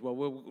 that's good.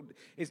 Well,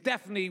 it's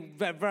definitely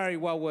very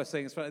well worth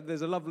seeing.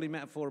 There's a lovely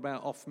metaphor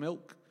about off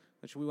milk,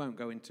 which we won't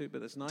go into,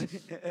 but it's nice.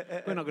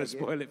 We're not going to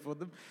spoil it for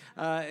them.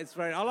 It's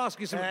very. I'll ask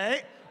you some.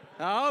 Hey.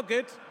 Oh,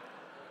 good.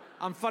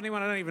 I'm funny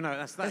when I don't even know.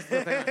 That's the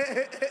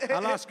thing.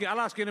 I'll ask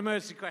you an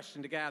emergency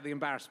question to get out of the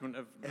embarrassment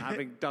of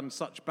having done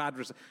such bad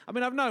research. I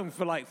mean, I've known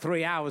for like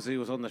 3 hours he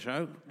was on the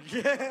show.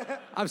 Yeah.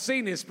 I've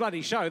seen his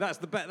bloody show. That's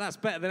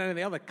better than any of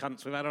the other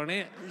cunts we've had on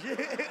here.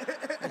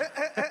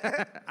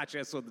 Actually,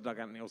 I saw the Doug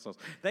Anthony All-Stars.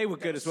 They were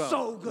good as well.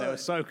 So good. They were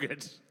so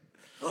good.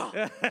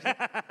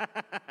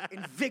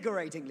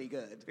 Invigoratingly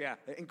good. Yeah.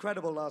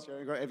 Incredible last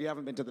year. If you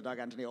haven't been to the Doug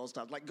Anthony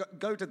All-Stars,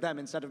 go to them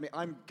instead of me.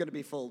 I'm going to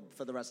be full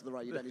for the rest of the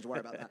ride. You don't need to worry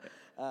about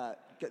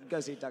that. Go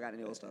see Doug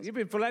Anthony All-Stars. You've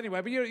been full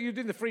anyway, but you're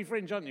doing the Free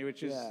Fringe, aren't you?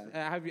 Which is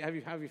Yeah. have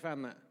you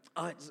found that?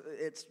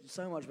 It's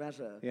so much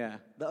better. Yeah.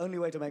 The only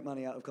way to make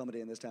money out of comedy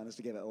in this town is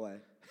to give it away.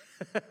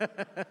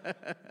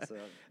 So.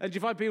 And do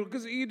you find people,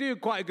 because you do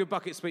quite a good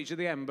bucket speech at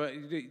the end, but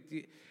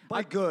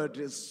By good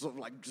is sort of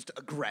like just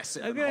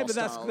aggressive. Okay, and but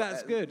hostile.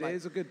 that's good. Like, It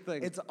is a good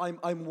thing.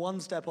 I'm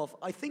one step off.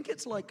 I think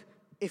it's like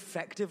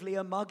effectively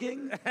a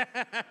mugging.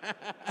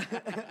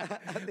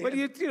 Well,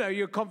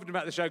 you're confident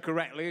about the show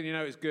correctly, and you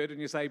know it's good,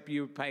 and you say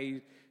you would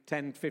pay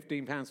 £10,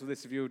 £15 for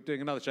this if you were doing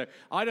another show.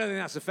 I don't think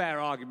that's a fair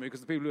argument because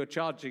the people who are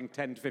charging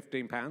 £10 to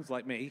 £15,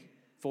 like me,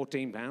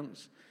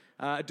 £14,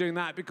 are doing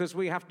that because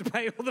we have to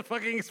pay all the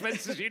fucking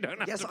expenses you don't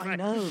have Yes, to pay. I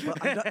know,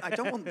 but I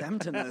don't want them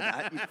to know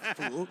that, you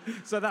fool.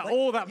 So that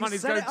all that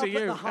money's going to You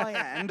set it you. up at the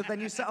high end, then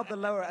you set up the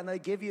lower, and they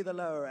give you the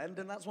lower end,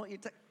 and that's what you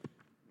take.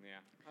 Yeah,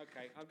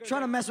 okay.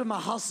 Trying to mess with my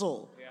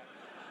hustle. Yeah.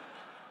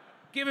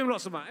 Give him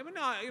lots of money. I mean,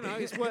 no,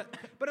 it's worth.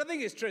 But I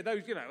think it's true.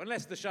 Those,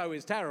 unless the show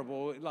is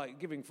terrible, like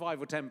giving £5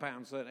 or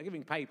 £10,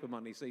 giving paper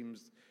money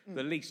seems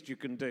the least you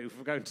can do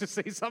for going to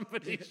see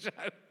somebody's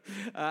show.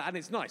 And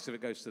it's nice if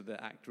it goes to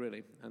the act,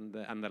 really, and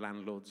the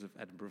landlords of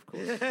Edinburgh, of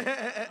course.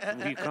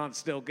 You can't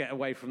still get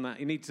away from that.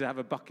 You need to have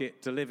a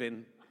bucket to live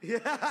in. Yeah.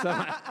 So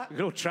you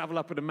can all travel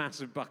up in a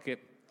massive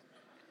bucket.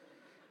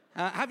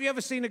 Have you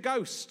ever seen a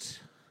ghost?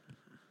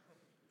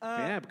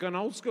 Yeah, gone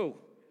old school.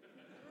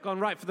 Gone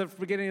right for the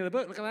beginning of the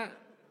book. Look at that.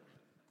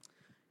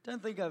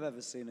 Don't think I've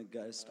ever seen a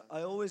ghost.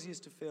 I always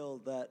used to feel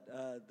that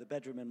the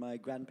bedroom in my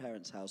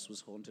grandparents' house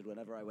was haunted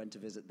whenever I went to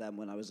visit them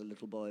when I was a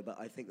little boy, but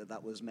I think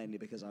that was mainly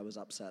because I was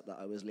upset that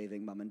I was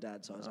leaving mum and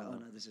dad, so I was like, oh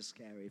no, this is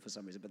scary for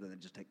some reason, but then they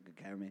just take good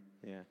care of me.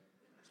 Yeah.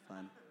 It's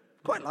fine.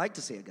 Quite like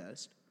to see a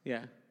ghost.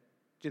 Yeah.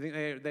 Do you think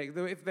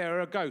if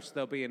they're a ghost,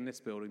 they'll be in this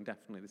building,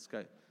 definitely, this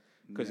ghost?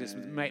 Because it's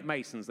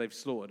Masons, they've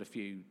slaughtered a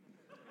few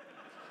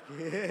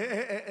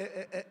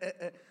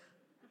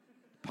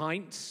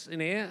pints in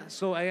here,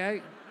 sort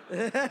of,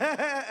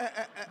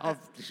 of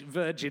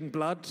virgin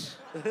blood.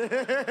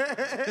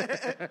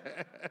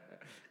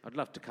 I'd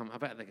love to come. I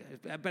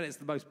bet it's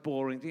the most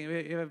boring thing. Have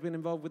you ever been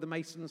involved with the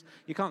Masons?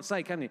 You can't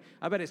say, can you?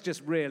 I bet it's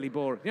just really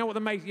boring. You know what the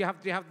Masons? You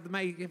have the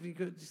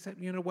Masons.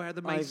 You know where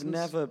the Masons?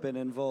 I've never been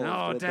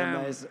involved with the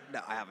Masons.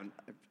 No, I haven't.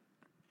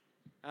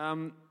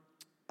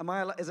 Am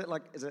I? Is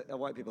it a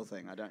white people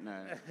thing? I don't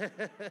know.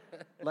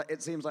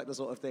 It seems like the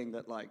sort of thing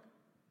that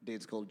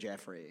dudes called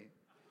Jeffrey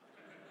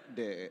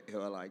do, who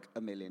are 1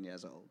 million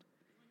years old.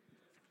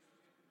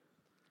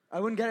 I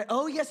wouldn't get it.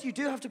 Oh yes, you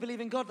do have to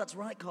believe in God. That's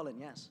right, Colin.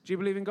 Yes. Do you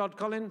believe in God,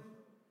 Colin?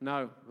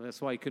 No,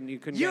 that's why you couldn't. You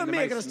and me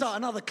are going to start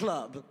another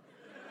club.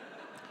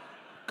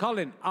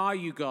 Colin, are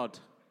you God?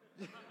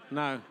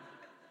 No.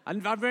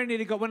 And I very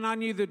nearly got when I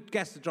knew the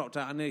guest had dropped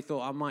out. I nearly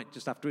thought I might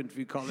just have to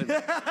interview Colin.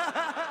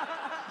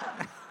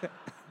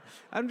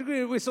 And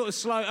we're sort of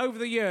slow over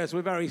the years.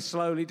 We're very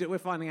slowly. We're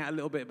finding out a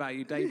little bit about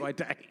you day by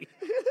day.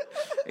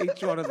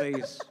 Each one of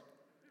these.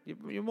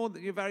 You're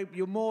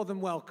more than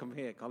welcome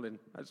here, Colin.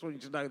 I just want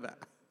you to know that.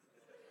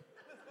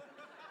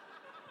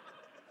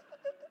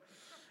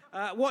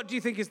 What do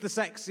you think is the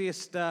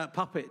sexiest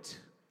puppet?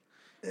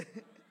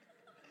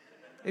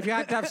 If you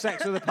had to have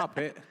sex with a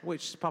puppet,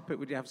 which puppet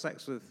would you have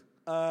sex with?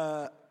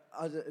 Have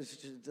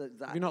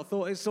you not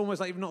thought? It's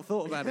almost like you've not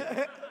thought about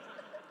it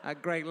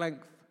at great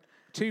length.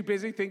 Too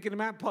busy thinking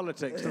about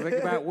politics to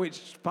think about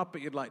which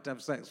puppet you'd like to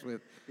have sex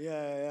with.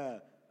 Yeah.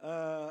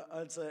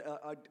 I'd say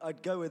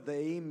I'd go with the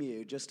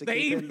emu just to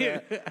keep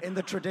in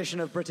the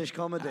tradition of British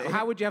comedy.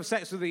 How would you have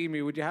sex with the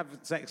emu? Would you have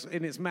sex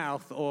in its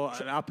mouth or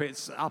up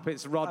its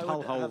rod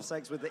hole? I would have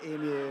sex with the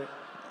emu.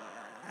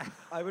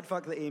 I would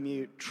fuck the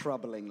emu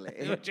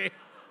troublingly. Would you?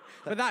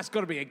 But that's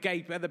got to be a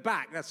gape at the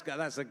back.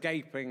 That's a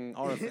gaping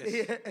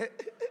orifice.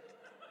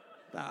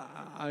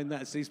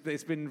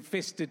 It's been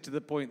fisted to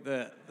the point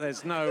that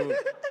there's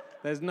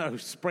no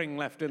spring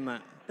left in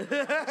that.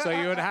 So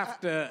you would have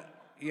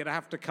you'd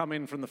have to come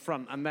in from the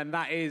front, and then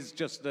that is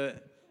just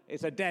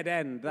it's a dead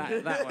end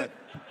that way.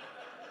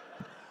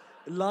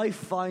 Life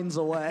finds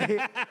a way.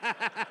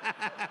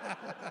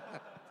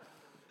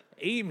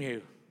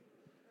 Emu.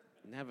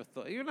 Never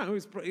thought. You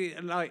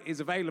know, he's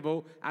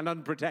available and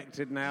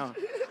unprotected now.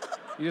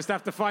 You just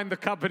have to find the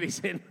cupboard he's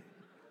in.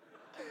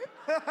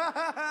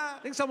 I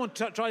think someone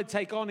tried to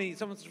take on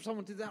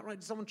someone did that right?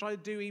 Did someone try to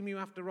do Emu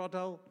after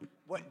Rodhole?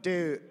 What,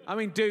 do? I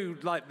mean, do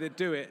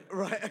it.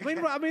 Right.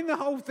 Okay. I mean, the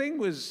whole thing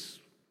was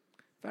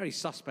very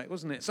suspect,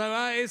 wasn't it?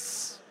 So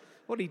it's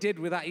what he did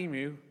with that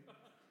Emu.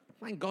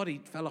 Thank God he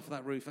fell off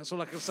that roof. That's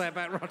all I can say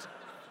about Rod.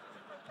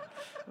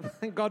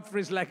 Thank God for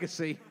his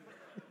legacy.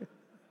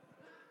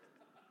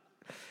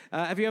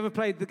 Have you ever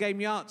played the game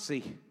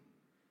Yahtzee?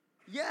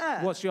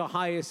 Yeah. What's your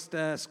highest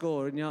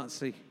score in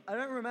Yahtzee? I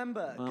don't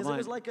remember, because Well, it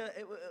was like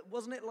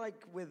wasn't it like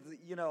with,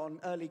 on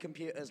early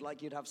computers,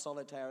 like you'd have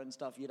solitaire and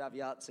stuff, you'd have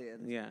Yahtzee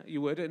and... Yeah,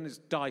 you would, and it's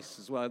dice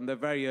as well, and they're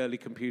very early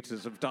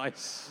computers of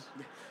dice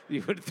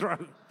you would throw.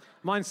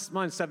 Mine's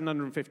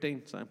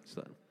 715, so.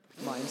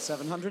 Mine's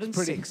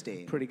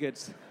 716. Pretty good.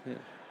 Yeah.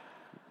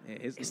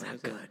 It is. Is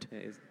that good?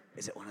 It is.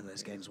 Is it one of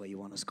those games where you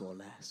want to score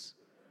less?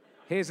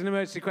 Here's an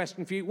emergency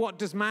question for you. What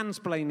does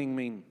mansplaining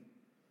mean?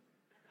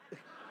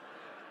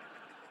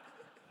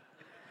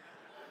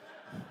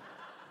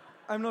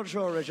 I'm not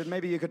sure, Richard.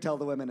 Maybe you could tell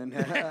the women in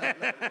here.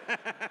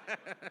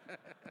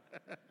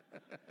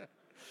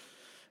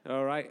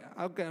 All right.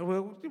 I've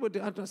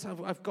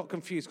got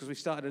confused because we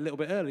started a little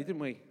bit early,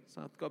 didn't we?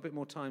 So I've got a bit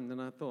more time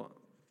than I thought.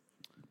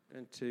 I'm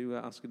going to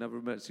ask another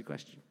emergency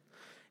question.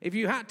 If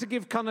you had to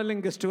give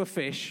cunnilingus to a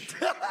fish...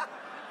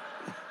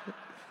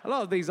 a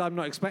lot of these I'm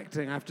not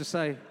expecting, I have to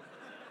say.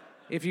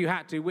 If you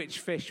had to, which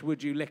fish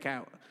would you lick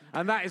out?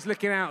 And that is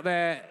licking out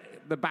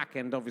the back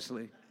end,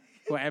 obviously.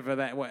 Whatever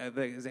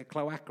is there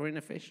cloaca in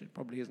a fish? It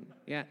probably isn't.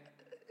 Yeah.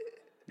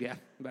 Yeah,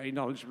 very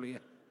knowledgeably, yeah.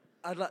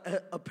 I'd like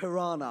a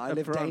piranha. I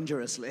live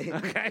dangerously.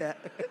 Okay. Yeah.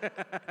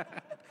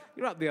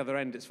 You're up the other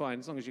end, it's fine,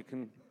 as long as you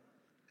can...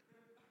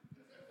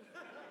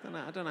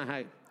 I don't know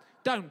how...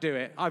 Don't do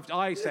it.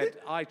 I said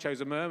I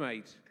chose a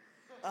mermaid.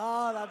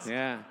 Oh, that's...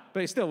 Yeah,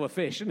 but it's still a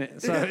fish, isn't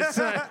it? So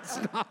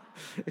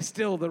it's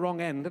still the wrong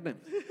end, isn't it?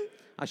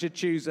 I should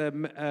choose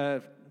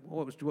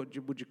what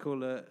would you call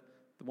the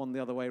one the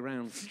other way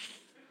around?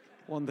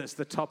 One that's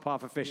the top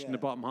half a fish and the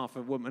bottom half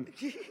a woman.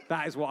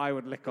 That is what I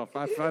would lick off.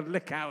 I'd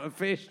lick out a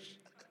fish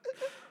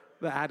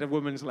that had a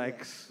woman's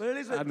legs. But at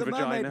least and the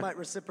vagina. mermaid might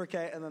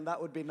reciprocate, and then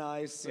that would be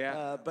nice.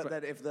 Yeah, but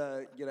then if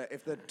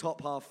the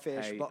top half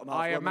fish, bottom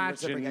half woman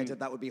reciprocated,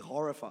 that would be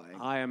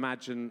horrifying. I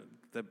imagine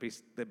there'd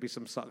be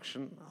some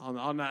suction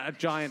on a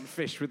giant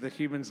fish with the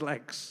human's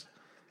legs.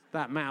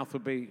 That mouth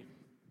would be...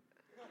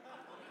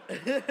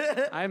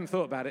 I haven't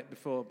thought about it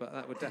before, but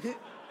that would definitely...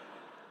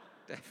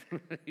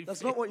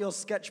 That's not what your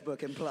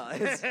sketchbook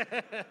implies.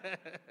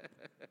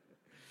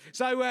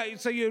 So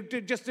you're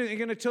going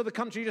to tour the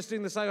country, just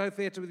doing the Soho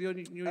Theatre with your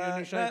new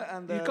show? No,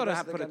 and you've got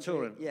to put a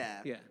tour in. Yeah.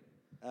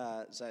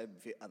 Yeah. So a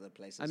few other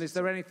places. And is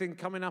there anything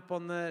coming up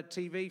on the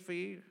TV for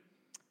you?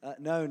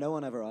 No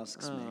one ever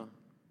asks me.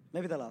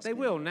 Maybe they'll ask me. They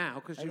will now,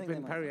 because you've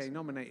been they Perrier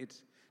nominated.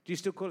 Do you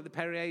still call it the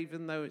Perrier,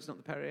 even though it's not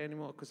the Perrier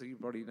anymore? Because you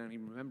probably don't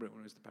even remember it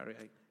when it was the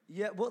Perrier.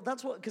 Yeah, well,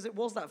 that's what... Because it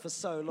was that for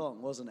so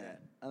long, wasn't it?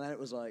 And then it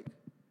was like...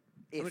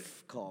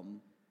 IFCOM,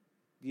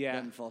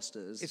 then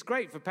Foster's. It's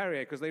great for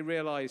Perrier because they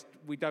realised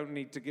we don't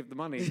need to give the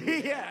money.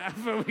 Yeah.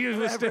 But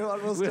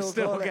Everyone will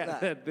still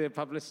get the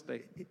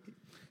publicity.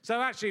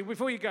 So actually,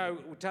 before you go,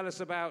 tell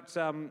us about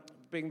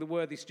being the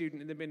worthy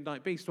student in the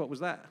Midnight Beast. What was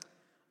that?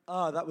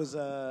 Oh, that was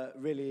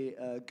really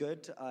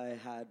good. I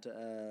had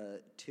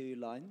 2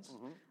 lines.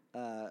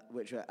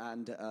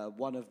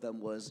 One of them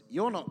was,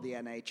 "You're not the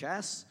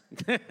NHS."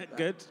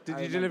 Good. Did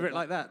you deliver it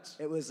like that?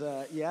 It was,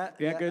 yeah,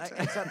 good.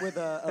 Except with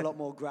a lot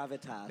more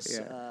gravitas.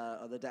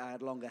 Yeah. I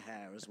had longer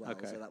hair as well,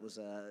 okay. So that was,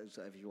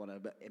 so if you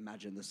want to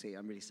imagine the scene,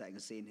 I'm really setting a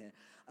scene here.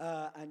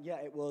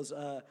 It was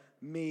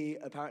me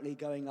apparently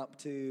going up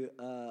to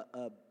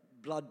a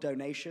blood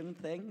donation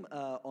thing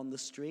on the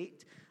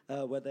street,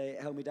 where they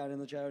held me down in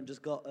the chair and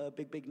just got a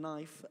big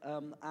knife.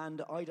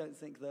 And I don't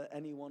think that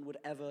anyone would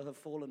ever have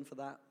fallen for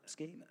that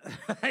scheme.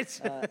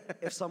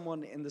 If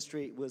someone in the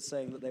street was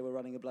saying that they were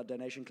running a blood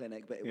donation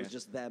clinic, but it was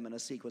just them and a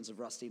sequence of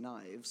rusty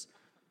knives,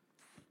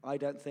 I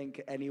don't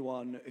think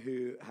anyone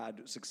who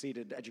had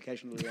succeeded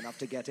educationally enough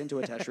to get into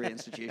a tertiary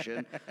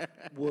institution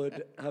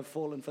would have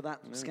fallen for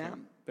that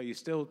scam. But you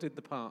still did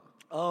the part.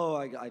 Oh,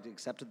 I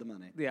accepted the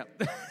money. Yeah.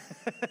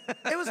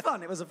 It was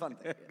fun. It was a fun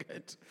thing.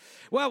 Good.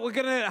 Well, we're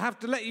going to have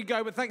to let you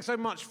go, but thanks so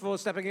much for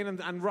stepping in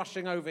and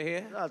rushing over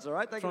here. That's all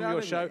right. Thank you from for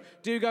your having show. me.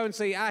 Do go and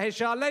see Ahis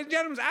Shah. Ladies and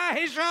gentlemen,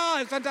 Ahis Shah.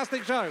 It's a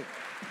fantastic show.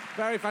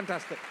 Very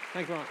fantastic.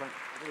 Thank you very much, Frank.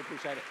 I really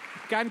appreciate it.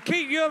 Can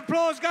keep your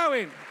applause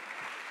going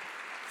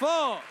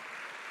for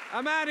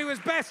a man who is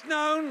best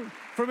known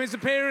from his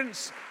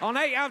appearance on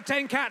 8 out of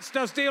 10 Cats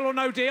Does Deal or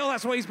No Deal.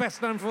 That's what he's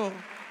best known for.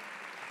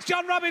 It's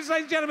John Robbins,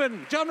 ladies and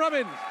gentlemen. John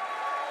Robbins.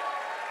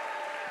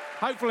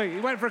 Hopefully, he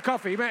went for a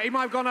coffee. He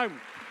might have gone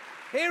home.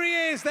 Here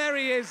he is. There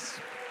he is.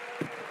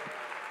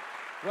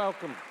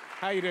 Welcome.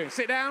 How you doing?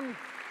 Sit down.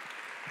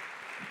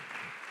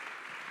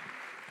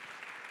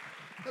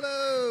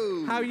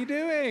 Hello. How are you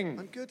doing?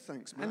 I'm good,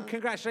 thanks, man. And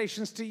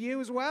congratulations to you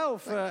as well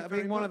for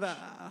being one of the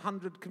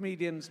 100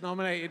 comedians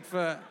nominated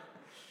for...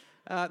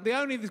 the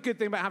only good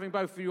thing about having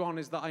both of you on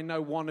is that I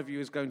know one of you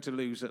is going to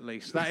lose at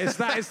least.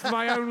 That is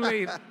my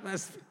only...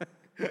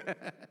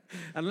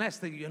 unless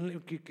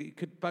you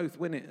could both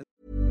win it.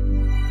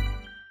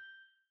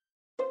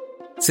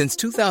 Since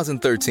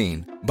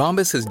 2013,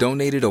 Bombas has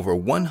donated over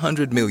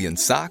 100 million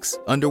socks,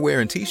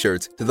 underwear, and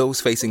T-shirts to those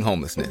facing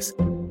homelessness.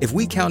 If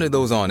we counted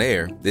those on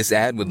air, this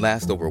ad would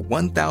last over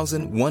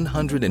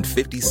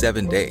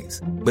 1,157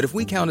 days. But if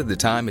we counted the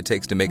time it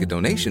takes to make a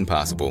donation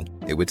possible,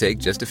 it would take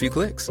just a few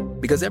clicks.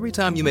 Because every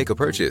time you make a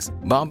purchase,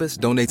 Bombas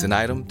donates an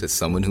item to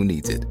someone who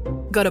needs it.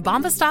 Go to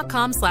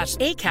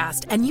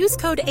bombas.com/ACAST and use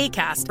code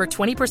ACAST for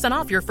 20%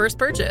 off your first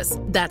purchase.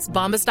 That's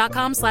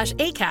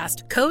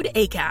bombas.com/ACAST, code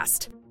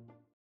ACAST.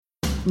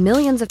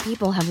 Millions of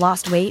people have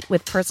lost weight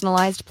with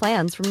personalized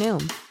plans from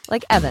Noom.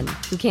 Like Evan,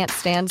 who can't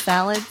stand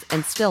salads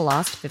and still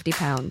lost 50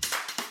 pounds.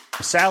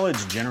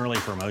 Salads generally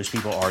for most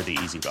people are the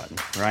easy button,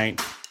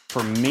 right?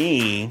 For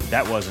me,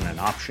 that wasn't an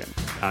option.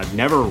 I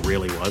never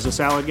really was a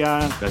salad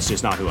guy. That's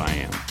just not who I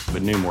am.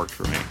 But Noom worked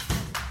for me.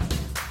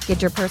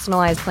 Get your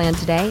personalized plan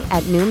today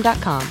at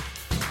Noom.com.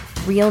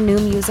 Real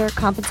Noom user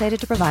compensated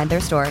to provide their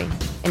story.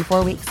 In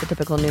 4 weeks, the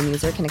typical Noom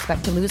user can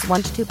expect to lose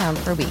 1 to 2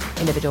 pounds per week.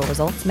 Individual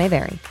results may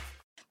vary.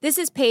 This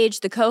is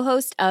Paige, the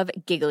co-host of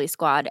Giggly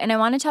Squad, and I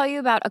want to tell you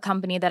about a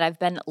company that I've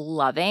been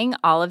loving,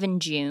 Olive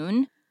 &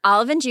 June.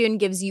 Olive & June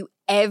gives you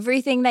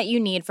everything that you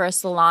need for a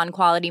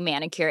salon-quality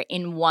manicure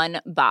in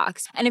one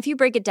box. And if you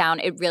break it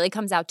down, it really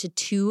comes out to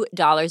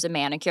 $2 a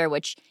manicure,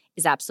 which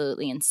is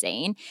absolutely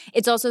insane.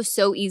 It's also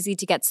so easy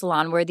to get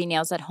salon-worthy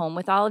nails at home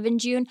with Olive &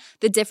 June.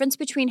 The difference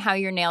between how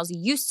your nails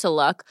used to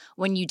look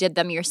when you did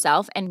them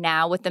yourself and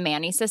now with the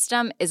Mani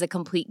system is a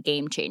complete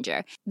game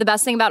changer. The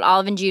best thing about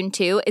Olive & June,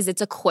 too, is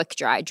it's a quick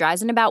dry.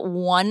 Dries in about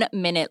 1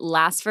 minute,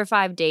 lasts for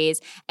 5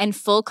 days, and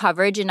full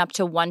coverage in up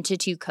to 1 to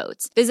 2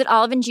 coats. Visit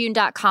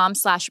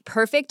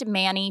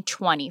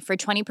oliveandjune.com/perfectmani20 for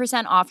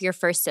 20% off your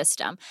first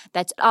system.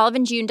 That's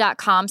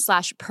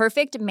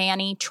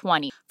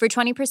oliveandjune.com/perfectmani20 for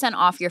 20%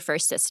 off your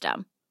first system.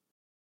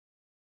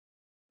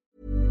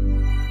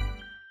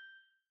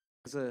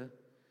 As a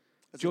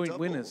joint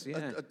winners,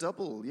 yeah. A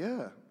double,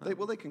 yeah.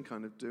 They can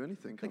kind of do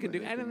anything. They can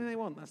do anything they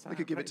want. They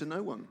could give it to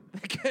no one.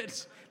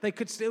 They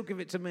could still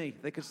give it to me.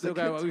 They could still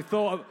go, we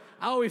thought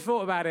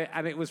about it,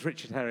 and it was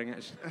Richard Herring,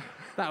 actually.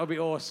 That would be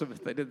awesome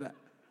if they did that.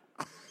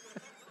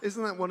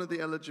 Isn't that one of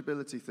the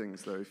eligibility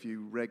things, though? If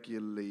you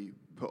regularly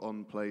put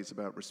on plays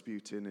about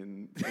Rasputin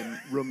in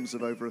rooms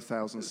of over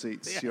 1,000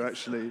 seats, yes, you're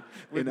actually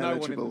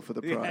ineligible for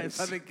the prize. Yes,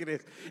 I think it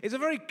is. It's a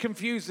very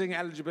confusing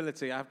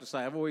eligibility, I have to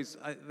say.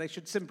 They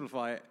should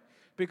simplify it.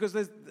 Because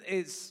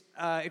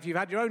if you've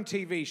had your own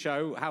TV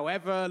show,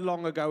 however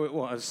long ago it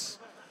was,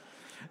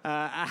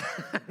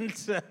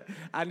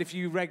 and if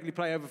you regularly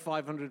play over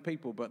 500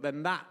 people, but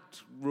then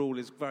that rule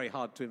is very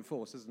hard to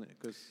enforce, isn't it?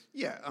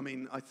 Yeah, I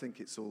mean, I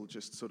think it's all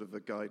just sort of a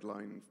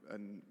guideline,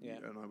 and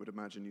I would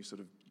imagine you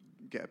sort of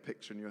get a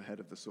picture in your head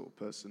of the sort of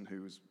person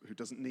who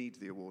doesn't need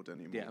the award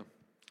anymore. Yeah.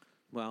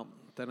 Well,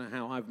 don't know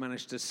how I've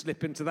managed to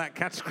slip into that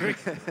category.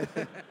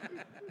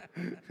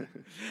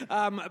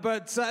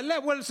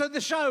 So the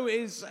show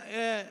is.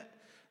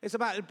 It's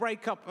about a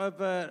breakup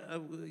with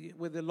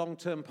a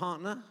long-term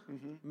partner,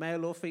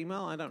 male or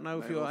female. I don't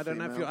know if you're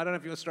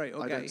straight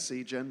or gay. I don't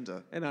see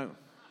gender. You know,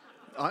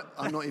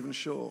 I'm not even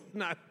sure.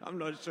 No, I'm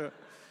not sure.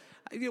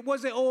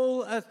 Was it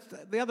all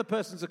the other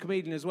person's a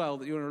comedian as well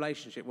that you're in a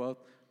relationship with?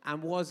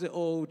 And was it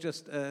all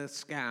just a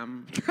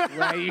scam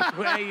where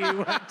you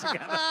worked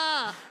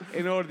together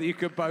in order that you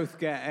could both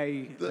get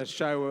a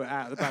show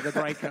out about the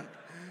breakup?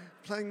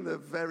 Playing the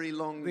very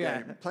long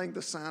game, playing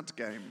the sad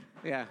game.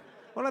 Yeah.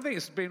 Well, I think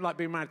it's been like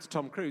being married to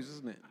Tom Cruise,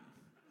 isn't it?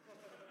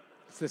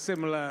 It's a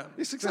similar thing.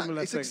 It's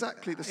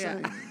exactly the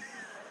same.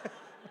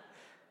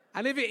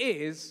 And if it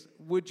is,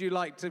 would you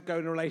like to go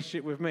in a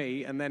relationship with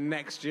me, and then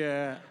next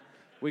year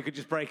we could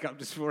just break up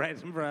just for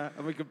Edinburgh,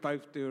 and we could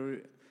both do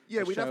a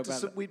show about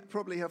it? We'd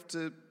probably have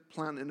to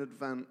plan in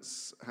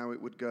advance how it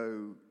would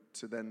go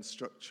to then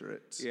structure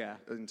it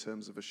in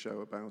terms of a show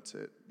about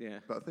it.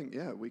 Yeah. But I think,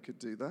 we could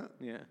do that.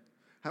 Yeah.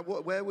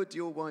 Where would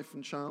your wife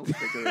and child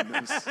figure in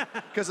this?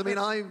 Because I mean,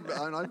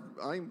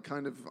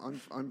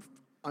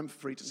 I'm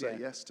free to say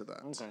yes to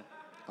that. Okay.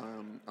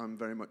 I'm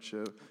very much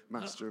a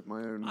master of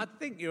my own. I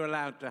think you're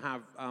allowed to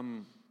have,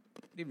 even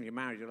if you're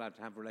married, you're allowed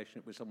to have a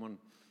relationship with someone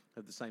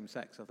of the same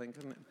sex. I think,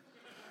 isn't it?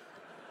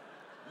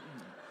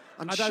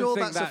 I'm sure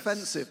that's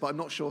offensive, but I'm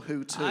not sure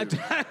who to.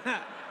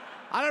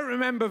 I don't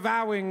remember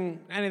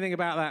vowing anything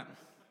about that.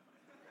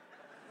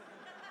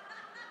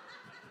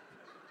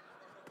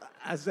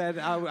 I said,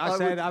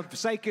 I've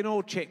forsaken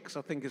all chicks,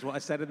 I think is what I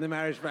said in the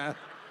marriage vow.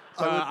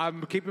 So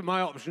I'm keeping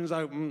my options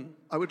open.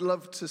 I would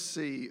love to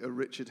see a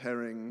Richard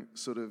Herring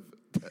sort of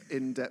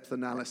in-depth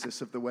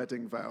analysis of the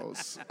wedding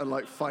vows and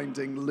like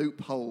finding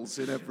loopholes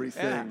in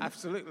everything. Yeah,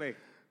 absolutely.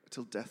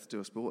 till death do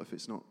us. But what if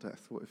it's not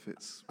death? What if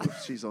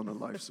she's on a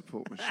life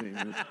support machine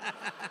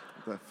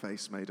with her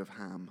face made of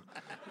ham?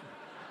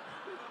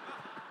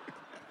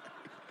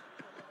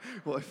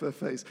 What if her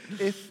face...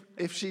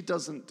 If she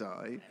doesn't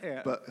die,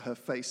 but her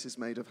face is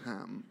made of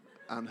ham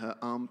and her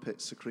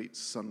armpit secretes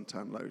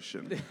suntan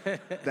lotion,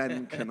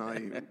 then can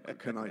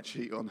I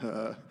cheat on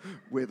her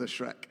with a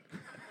Shrek?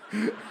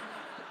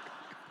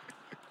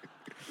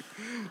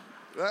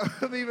 That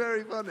would be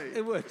very funny.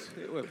 It would.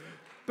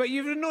 But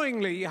you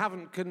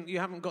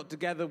haven't got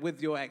together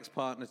with your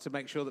ex-partner to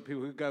make sure that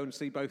people could go and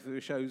see both of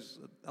the shows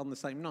on the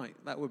same night.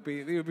 That would be...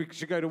 You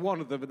should go to one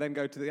of them and then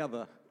go to the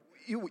other.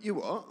 You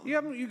what?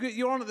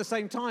 You're on at the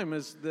same time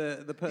as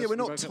the person... Yeah, we're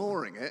not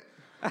touring it.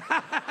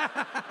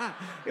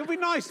 It would be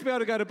nice to be able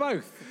to go to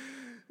both.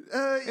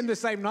 In the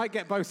same night,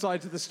 get both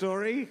sides of the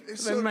story,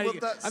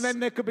 and then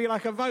there could be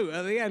like a vote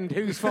at the end.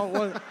 Whose fault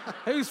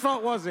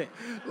was it?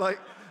 Like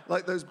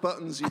those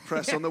buttons you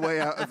press on the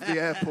way out of the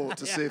airport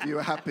to see if you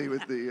were happy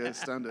with the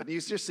standard. You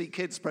just see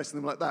kids pressing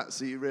them like that,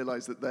 so you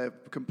realise that they're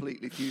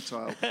completely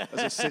futile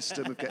as a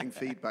system of getting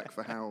feedback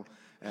for how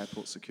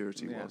airport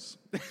security was.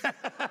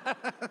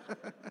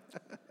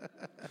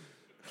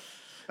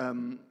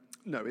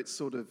 No,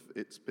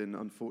 it's been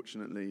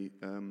unfortunately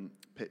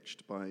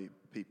pitched by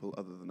people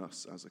other than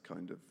us as a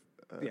kind of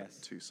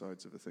two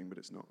sides of a thing, but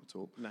it's not at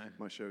all. No.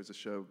 My show is a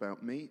show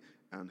about me,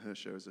 and her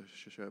show is a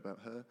show about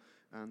her,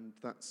 and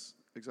that's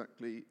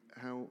exactly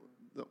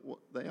what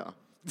they are.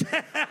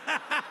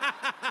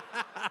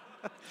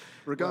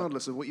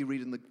 Regardless of what you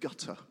read in the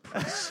gutter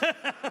press.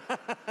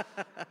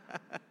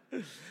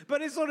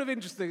 But it's sort of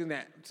interesting, isn't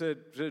it,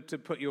 to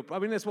put your... I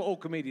mean, that's what all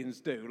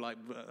comedians do. Like,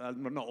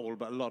 not all,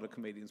 but a lot of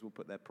comedians will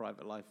put their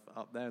private life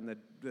up there and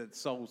their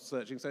soul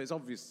searching. So it's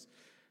obvious...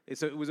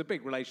 It was a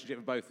big relationship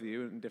with both of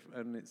you,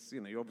 and it's,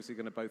 you're obviously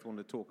going to both want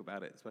to talk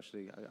about it,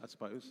 especially, I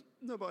suppose.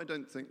 No, but I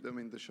don't think...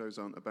 the shows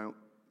aren't about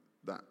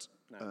that.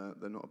 No.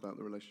 They're not about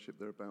the relationship.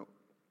 They're about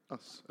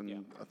us.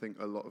 And I think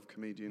a lot of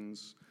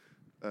comedians,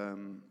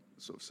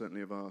 sort of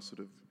certainly of our sort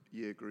of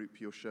year group,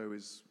 your show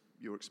is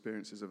your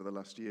experiences over the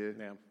last year.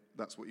 Yeah.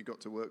 That's what you got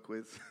to work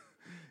with,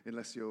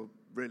 unless you're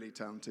really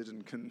talented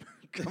and can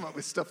come up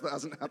with stuff that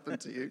hasn't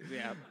happened to you.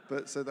 Yeah.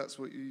 But so that's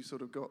what you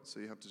sort of got. So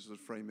you have to sort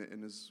of frame it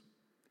in as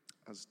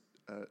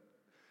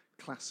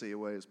classy a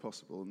way as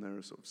possible. And there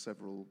are sort of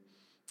several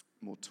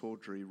more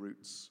tawdry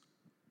routes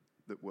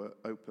that were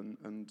open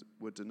and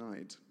were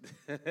denied,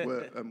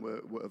 were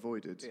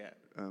avoided. Yeah.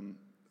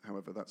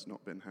 However, that's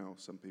not been how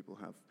some people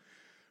have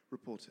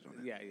reported on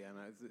it. Yeah,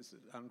 no, it's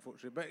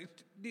unfortunate. But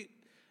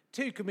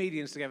two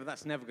comedians together,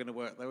 that's never going to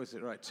work, though, is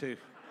it? Right, two.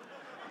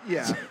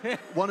 Yeah,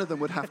 one of them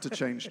would have to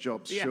change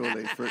jobs,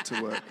 surely, for it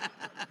to work.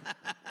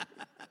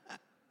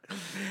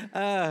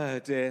 Oh,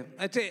 dear.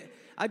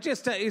 I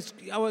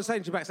was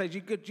saying to you backstage,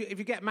 if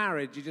you get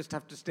married, you just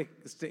have to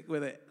stick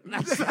with it.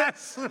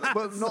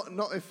 Well,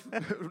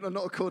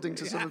 not according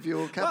to some of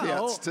your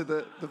caveats to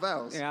the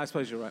vows. Yeah, I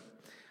suppose you're right.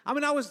 I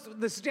mean,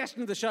 the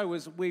suggestion of the show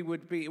was we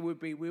wouldn't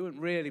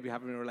really be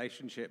having a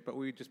relationship, but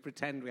we would just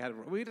pretend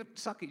we'd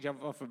suck each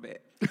other off a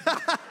bit.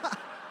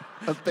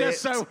 A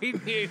bit.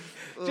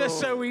 Just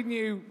so we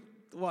knew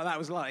what that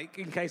was like,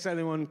 in case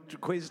anyone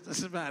quizzed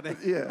us about it.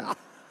 Yeah.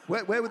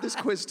 Where would this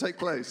quiz take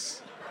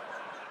place?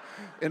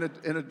 In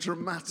a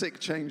dramatic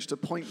change to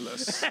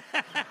Pointless.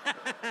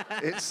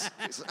 It's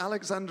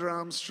Alexander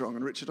Armstrong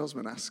and Richard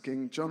Osman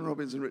asking John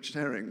Robbins and Richard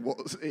Herring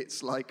what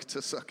it's like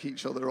to suck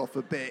each other off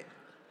a bit.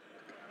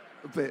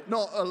 A bit,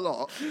 not a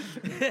lot.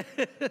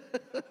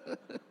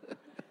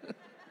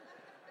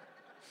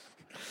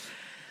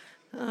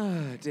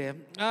 Oh, dear.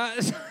 I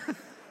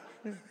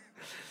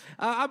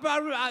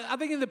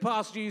think in the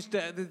past you used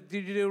to... Did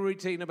you do a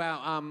routine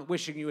about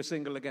wishing you were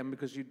single again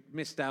because you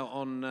missed out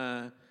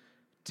on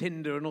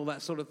Tinder and all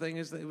that sort of thing?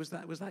 Was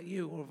that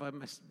you, or have I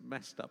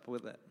messed up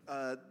with it?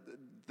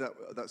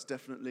 That's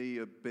definitely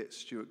a bit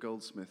Stuart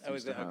Goldsmith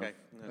used to have. Okay.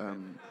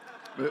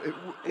 It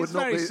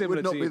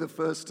would not be the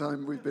first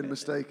time we've been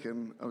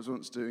mistaken. I was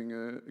once doing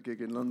a gig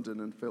in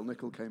London, and Phil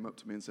Nicol came up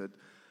to me and said,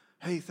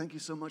 "Hey, thank you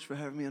so much for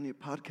having me on your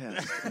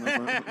podcast." And I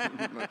was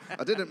like,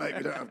 I didn't, mate.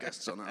 We don't have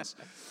guests on ours.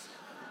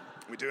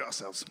 We do it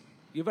ourselves.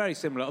 You're very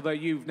similar, although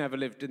you've never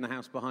lived in the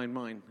house behind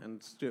mine, and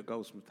Stuart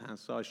Goldsmith has,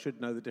 so I should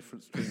know the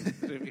difference between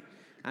the two of you.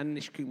 And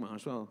Nish Kumar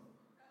as well.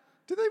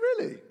 Do they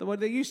really? Well,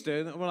 they used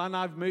to. Well, and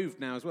I've moved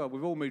now as well.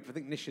 We've all moved. I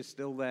think Nish is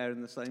still there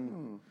in the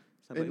same...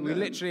 we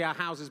literally, our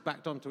houses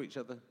backed onto each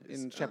other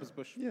in Shepherd's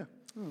Bush. Yeah.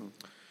 Oh.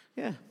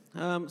 Yeah.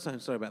 So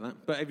sorry about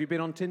that. But have you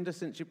been on Tinder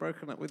since you've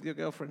broken up with your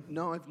girlfriend?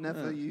 No, I've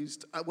never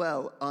used. I've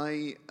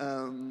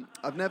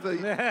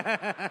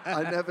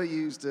never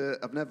used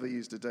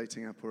a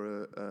dating app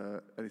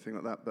or anything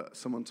like that. But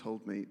someone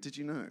told me, did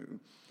you know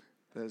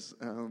there's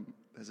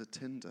a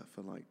Tinder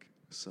for like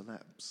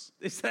celebs?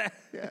 Is there?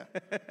 Yeah.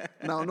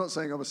 Now I'm not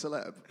saying I'm a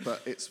celeb,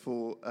 but it's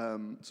for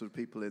sort of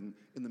people in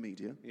the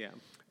media. Yeah.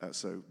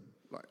 So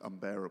like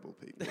unbearable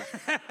people.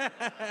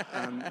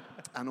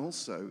 and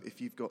also,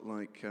 if you've got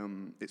like,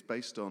 it's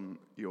based on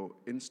your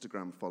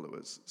Instagram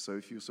followers. So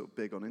if you're sort of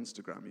big on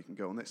Instagram, you can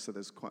go on it. So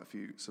there's quite a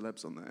few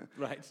celebs on there.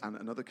 Right. And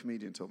another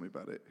comedian told me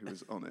about it who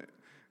was on it.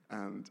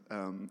 And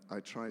I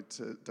tried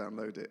to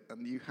download it,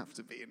 and you have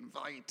to be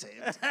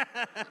invited.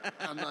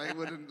 And they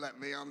wouldn't let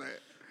me on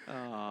it.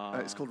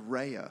 It's called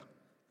Raya.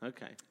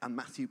 Okay. And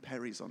Matthew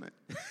Perry's on it.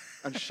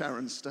 And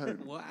Sharon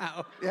Stone.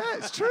 Wow. Yeah,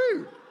 it's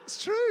true.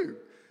 It's true.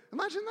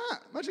 Imagine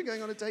that. Imagine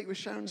going on a date with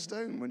Sharon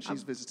Stone when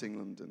she's visiting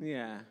London.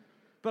 Yeah.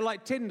 But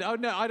like Tinder, oh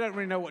no, I don't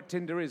really know what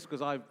Tinder is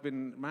because I've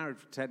been married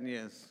for 10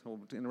 years, or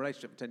in a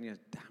relationship for 10 years.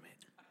 Damn it.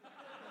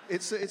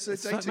 It's a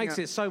dating app. It makes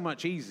it so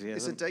much easier.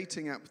 It's a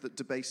dating app that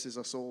debases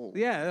us all.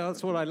 Yeah,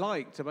 that's what I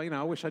liked. But,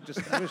 I wish I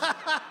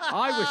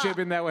wish it'd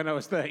been there when I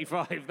was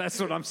 35. That's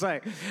what I'm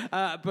saying.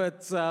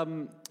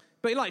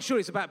 But like, sure,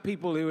 it's about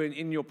people who are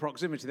in your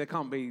proximity. They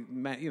can't be,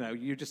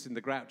 you're just in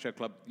the Groucho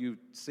Club. You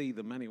see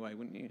them anyway,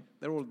 wouldn't you?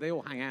 They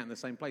all hang out in the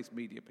same place,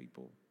 media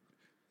people.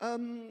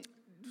 To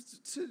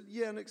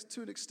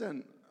an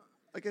extent.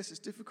 I guess it's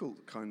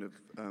difficult, kind of,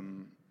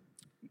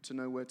 to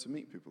know where to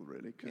meet people,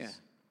 really.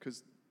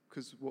 Because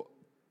what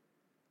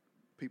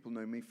people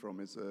know me from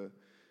is a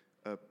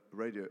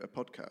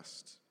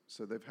podcast.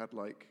 So they've had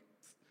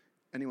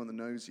anyone that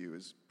knows you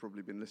has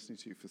probably been listening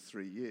to you for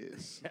 3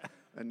 years,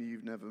 and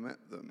you've never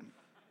met them,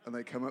 and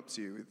they come up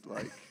to you with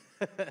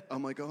oh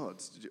my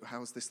God,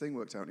 how's this thing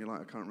worked out? And you're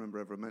like, I can't remember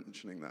ever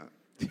mentioning that.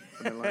 And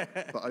they're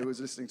like, but I was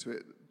listening to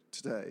it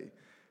today.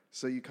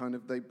 So you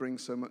they bring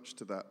so much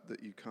to that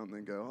you can't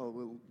then go,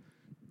 we'll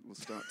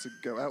start to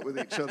go out with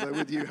each other.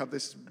 With you have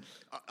this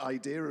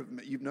idea of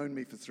you've known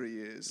me for 3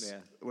 years,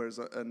 whereas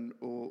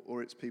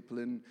or it's people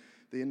in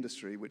the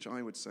industry, which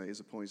I would say is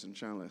a poison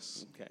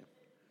chalice. Okay.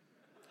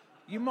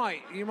 You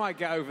might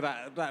get over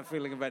that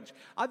feeling eventually.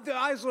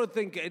 I sort of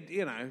think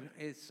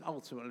it's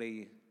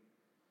ultimately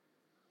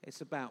it's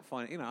about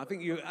finding. I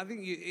think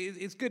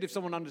it's good if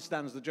someone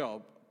understands the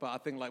job, but I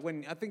think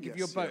if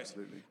you're both,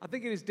 absolutely. I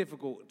think it is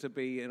difficult to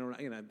be in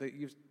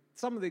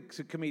some of the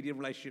comedian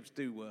relationships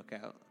do work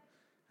out.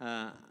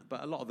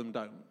 But a lot of them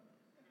don't.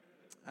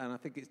 And I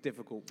think it's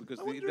difficult because...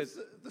 I wonder if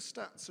the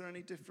stats are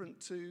any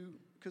different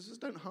because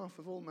don't half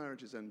of all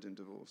marriages end in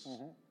divorce?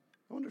 Mm-hmm.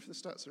 I wonder if the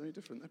stats are any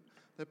different.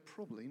 They're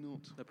probably not.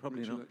 They're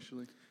probably not.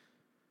 Actually.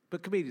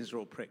 But comedians are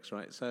all pricks,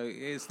 right? So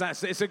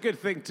it's a good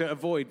thing to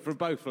avoid from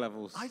both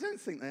levels. I don't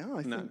think they are.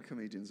 I think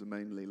comedians are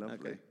mainly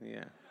lovely. Okay,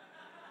 yeah.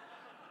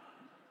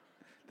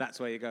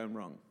 That's where you're going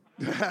wrong.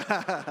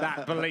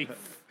 That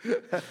belief.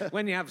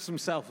 When you have some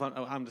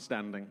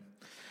self-understanding.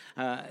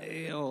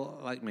 You're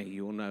like me,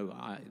 you'll know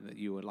that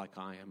you are like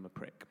I am a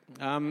prick.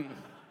 I'm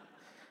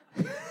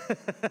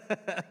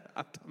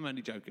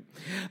only joking.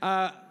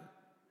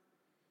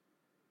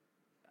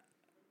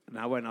 No,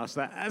 I won't ask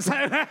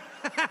that.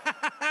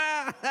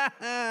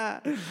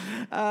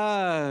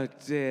 Oh,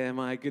 dear,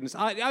 my goodness.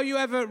 Are you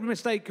ever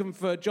mistaken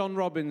for John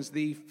Robbins,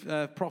 the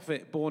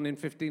prophet born in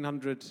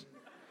 1500,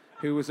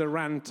 who was a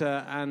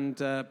ranter and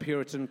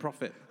Puritan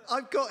prophet?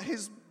 I've got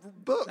his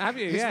book. Have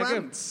you? His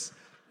rants.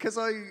 Because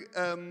I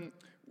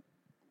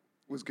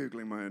was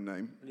Googling my own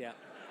name. Yeah.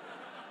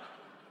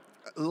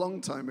 A long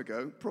time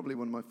ago, probably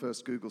one of my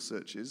first Google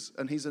searches,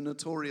 and he's a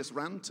notorious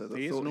ranter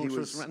that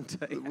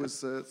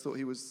thought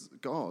he was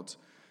God.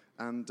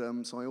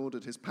 And so I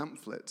ordered his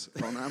pamphlet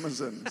on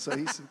Amazon. So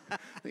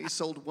he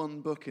sold one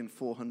book in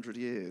 400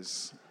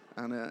 years,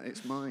 and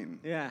it's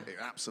mine. Yeah.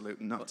 Absolute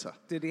nutter.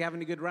 Did he have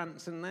any good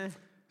rants in there?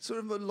 Sort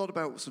of a lot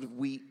about sort of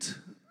wheat,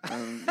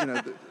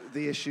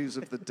 the issues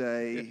of the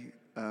day,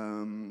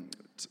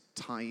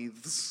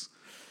 tithes.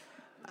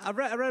 I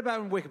read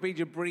about him on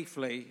Wikipedia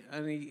briefly,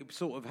 and he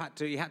sort of had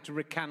to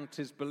recant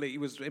his belief. He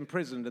was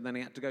imprisoned, and then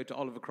he had to go to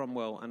Oliver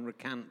Cromwell and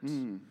recant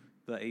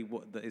that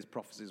his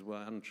prophecies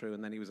were untrue,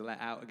 and then he was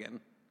let out again.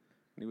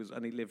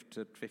 And he lived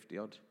to 50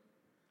 odd,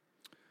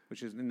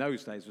 which is in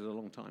those days was a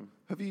long time.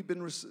 Have you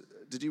been?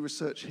 Did you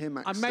research him?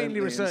 I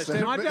mainly researched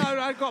him.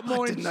 I got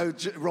more. I didn't know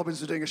Robbins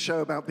was doing a show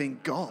about being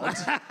God.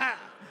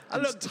 I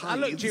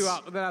looked you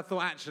up, and then I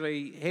thought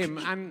actually him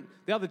and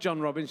the other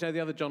John Robbins. You know the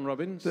other John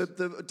Robbins,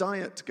 the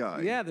diet guy.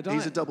 Yeah, the diet.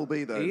 He's a double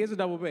B though. He is a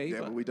double B. Yeah,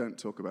 but we don't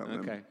talk about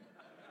them. Okay.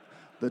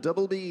 The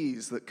double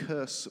Bs that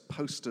curse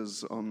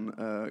posters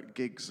on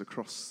gigs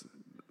across.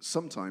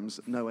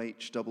 Sometimes no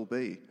H double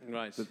B.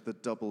 Right. The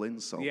double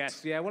insult.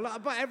 Yes, yeah. Well,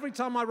 but every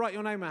time I write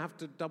your name, I have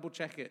to double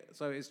check it.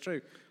 So it's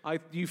true.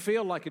 You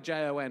feel like a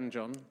Jon,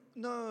 John.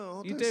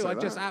 No, you do. I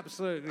just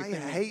absolutely. I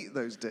hate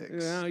those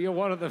dicks. Yeah, you're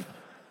one of them.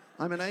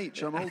 I'm an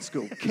H. I'm old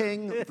school.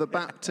 King, the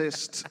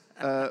Baptist,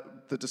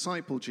 the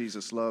disciple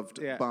Jesus loved.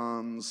 Yeah.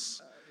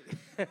 Barnes.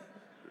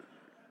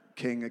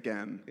 King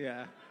again.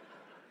 Yeah.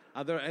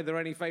 Are there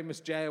any famous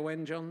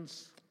Jon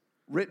Johns?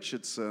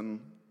 Richardson.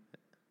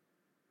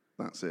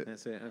 That's it.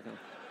 Okay.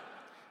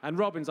 And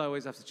Robbins, I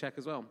always have to check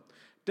as well.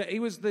 He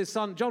was the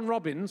son, John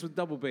Robbins with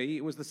double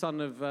B, was the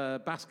son of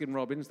Baskin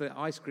Robbins, the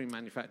ice cream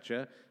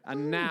manufacturer,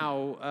 and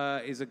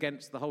now is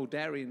against the whole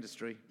dairy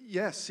industry.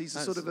 Yes, he's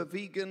sort of a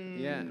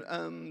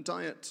vegan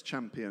diet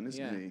champion,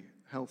 isn't he?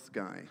 health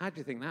guy. How do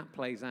you think that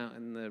plays out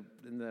in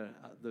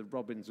the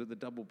Robbins with the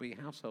double B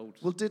household?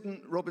 Well,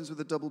 didn't Robbins with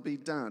the double B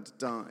dad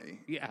die?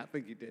 Yeah, I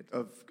think he did.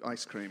 Of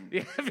ice cream.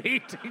 Yeah,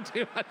 eating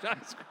too much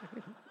ice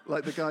cream.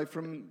 Like the guy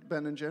from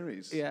Ben and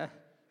Jerry's. Yeah.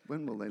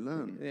 When will they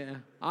learn? Yeah.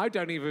 I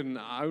don't even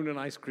own an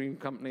ice cream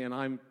company, and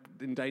I'm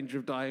in danger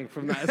of dying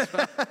from that as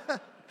well.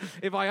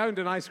 If I owned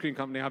an ice cream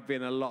company, I'd be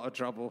in a lot of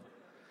trouble.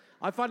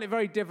 I find it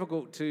very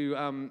difficult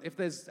to, if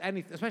there's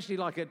any, especially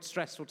like at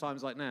stressful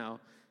times like now,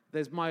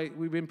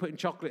 we've been putting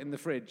chocolate in the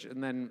fridge,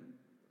 and then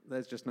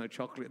there's just no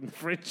chocolate in the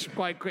fridge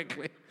quite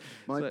quickly.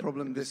 My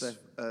problem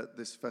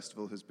this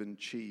festival has been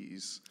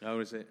cheese. Oh,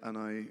 is it? And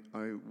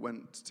I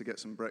went to get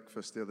some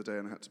breakfast the other day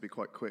and I had to be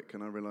quite quick,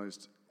 and I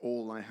realised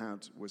all I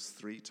had was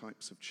 3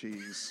 types of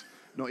cheese,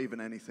 not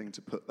even anything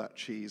to put that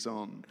cheese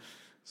on.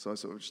 So I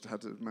sort of just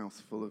had a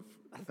mouthful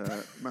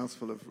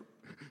of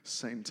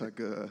Saint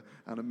Agur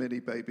and a mini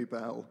Baby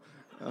Bell,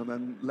 and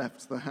then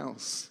left the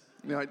house.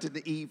 I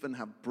didn't even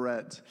have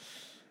bread.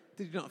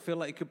 Did you not feel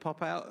like you could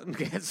pop out and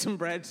get some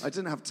bread? I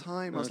didn't have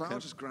time. I was like, I'll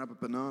just grab a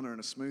banana and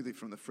a smoothie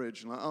from the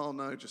fridge. And like, oh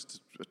no,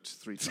 just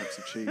 3 types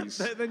of cheese.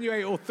 Then you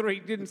ate all 3.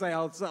 You didn't say,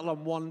 I'll settle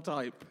on one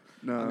type.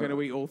 No, I'm going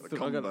to eat all 3.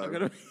 I'm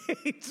going to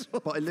eat all.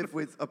 But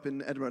up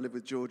in Edinburgh, I live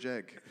with George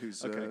Egg, who's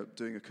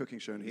doing a cooking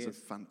show, and he's a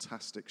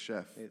fantastic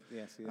chef.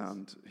 Yes, he is.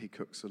 And he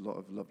cooks a lot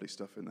of lovely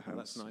stuff in the house,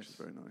 that's nice. Which is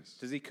very nice.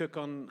 Does he cook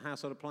on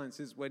household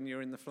appliances when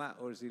you're in the flat,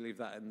 or does he leave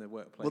that in the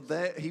workplace?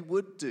 Well, he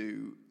would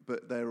do,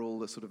 but they're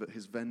all sort of at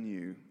his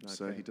venue,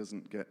 so he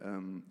doesn't get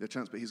a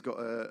chance. But he's got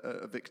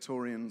a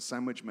Victorian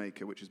sandwich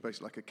maker, which is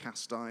basically like a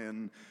cast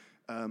iron,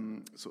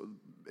 sort of.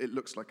 It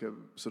looks like a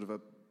sort of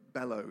a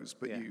bellows,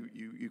 but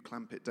you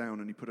clamp it down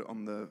and you put it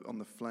on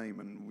the flame,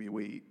 and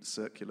we eat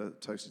circular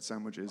toasted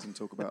sandwiches and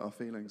talk about our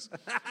feelings.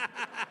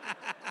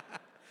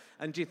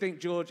 And do you think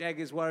George Egg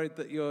is worried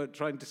that you're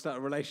trying to start a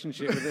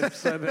relationship with him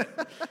so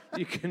that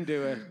you can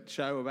do a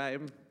show about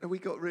him? And we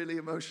got really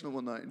emotional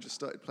one night and just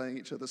started playing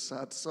each other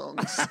sad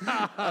songs.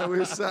 We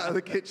were sat at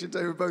the kitchen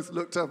table, we both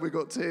looked up, we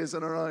got tears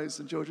in our eyes,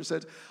 and George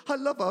said, "I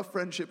love our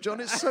friendship,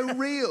 John, it's so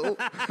real."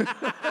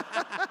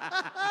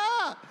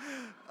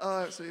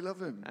 I absolutely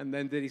love him. And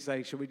then did he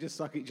say, "Should we just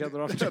suck each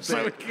other off?"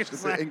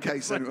 In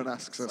case anyone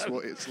asks us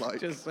what it's like.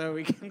 Just so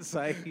we can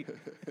say,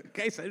 in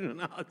case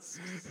anyone asks.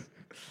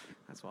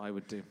 That's what I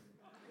would do.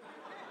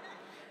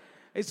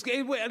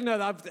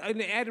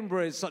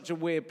 Edinburgh is such a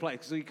weird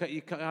place.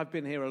 I've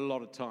been here a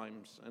lot of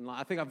times, and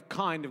I think I've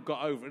kind of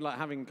got over it.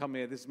 Having come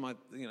here, this is my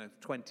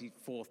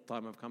 24th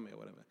time I've come here,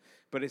 whatever.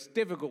 But it's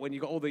difficult when you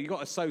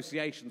got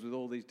associations with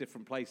all these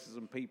different places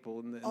and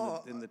people.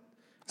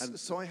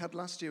 So I had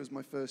last year was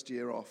my first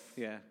year off.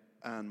 Yeah.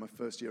 And my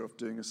first year off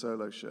doing a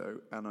solo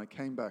show, and I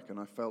came back and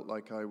I felt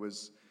like I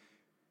was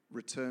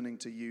returning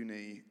to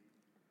uni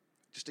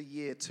just a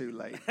year too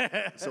late.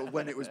 So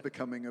when it was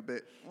becoming a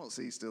bit, what's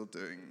he still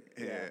doing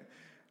here?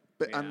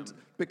 And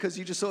because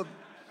you just sort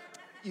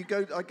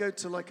of, I go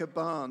to like a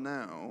bar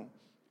now,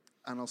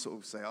 and I'll sort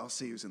of say, I'll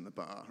see who's in the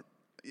bar.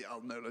 Yeah,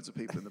 I'll know loads of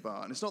people in the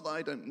bar, and it's not that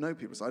I don't know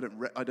people. So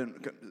I don't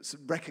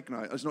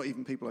recognize. It's not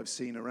even people I've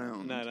seen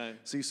around. No.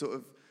 So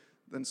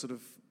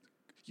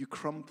you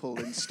crumple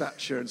in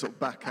stature and sort of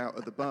back out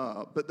of the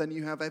bar. But then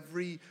you have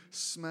every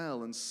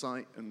smell and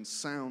sight and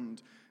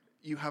sound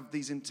you have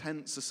these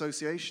intense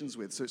associations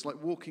with. So it's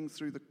like walking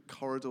through the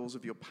corridors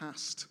of your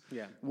past,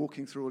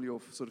 walking through all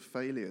your sort of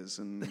failures,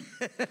 and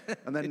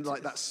then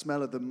like that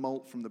smell of the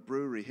malt from the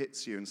brewery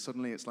hits you, and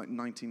suddenly it's like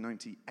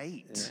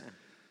 1998.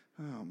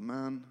 Yeah. Oh,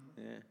 man.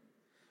 Yeah.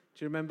 Do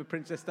you remember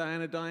Princess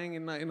Diana dying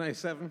in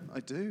 1997? I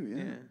do,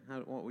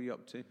 yeah. What were you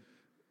up to?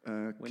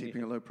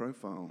 Keeping a low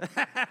profile.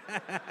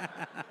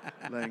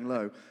 Laying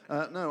low.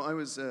 No, I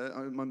was.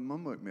 My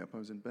mum woke me up. I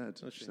was in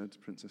bed. She said,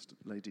 "Princess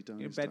Lady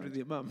Diana." You're in bed with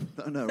your mum?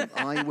 No,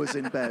 I was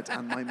in bed,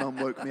 and my mum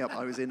woke me up.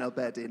 I was in a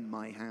bed in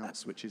my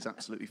house, which is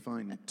absolutely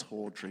fine.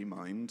 Tawdry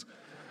mind.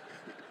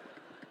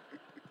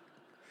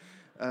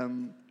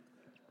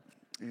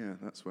 Yeah,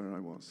 that's where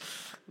I was.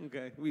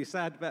 Okay. Were you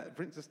sad about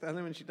Princess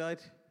Diana when she died?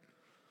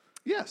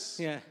 Yes.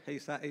 Yeah.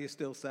 Are you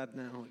still sad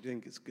now? Or do you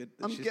think it's good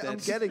that she's dead? I'm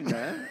getting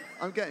there.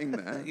 I'm getting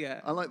there.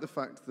 Yeah. I like the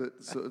fact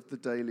that sort of the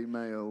Daily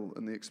Mail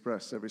and the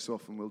Express every so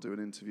often will do an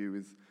interview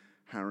with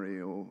Harry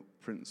or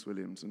Prince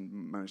Williams and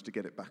manage to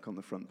get it back on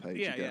the front page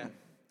again. Yeah.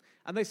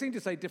 And they seem to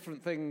say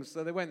different things.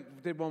 So they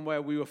did one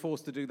where we were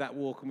forced to do that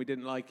walk and we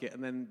didn't like it.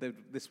 And then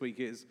this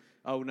week is,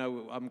 oh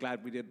no, I'm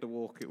glad we did the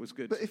walk. It was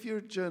good. But if you're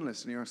a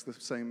journalist and you ask the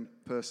same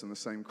person the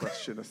same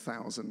question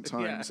 1,000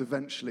 times,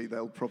 eventually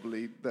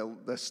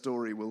their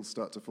story will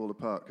start to fall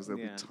apart because they'll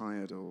be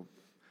tired or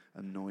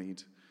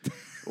annoyed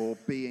or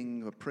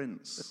being a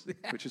prince,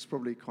 which is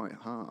probably quite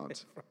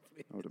hard,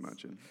 I would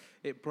imagine.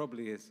 It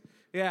probably is.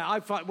 Yeah, I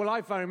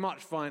very much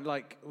find,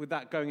 like, with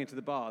that going into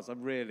the bars,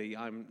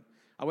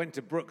 I went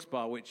to Brooks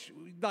Bar, which,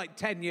 like,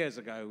 10 years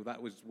ago,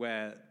 that was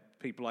where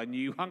people I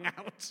knew hung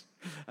out.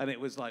 And it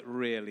was, like,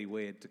 really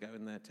weird to go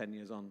in there 10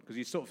 years on. Because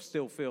you sort of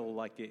still feel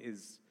like it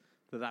is,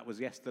 that was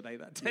yesterday,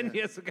 that 10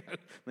 years ago. And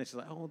it's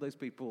just like, oh, those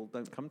people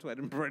don't come to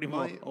Edinburgh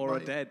anymore or are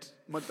dead.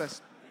 My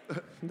best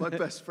My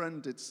best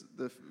friend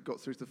got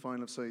through to the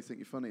final of So You Think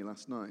You're Funny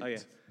last night. Oh, yeah.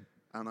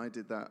 And I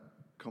did that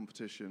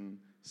competition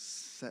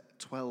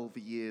 12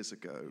 years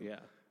ago. Yeah.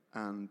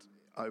 And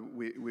I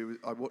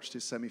watched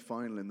his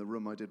semi-final in the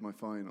room I did my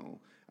final.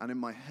 And in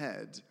my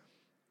head,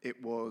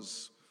 it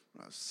was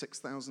a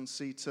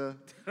 6,000-seater,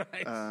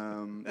 Right.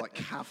 like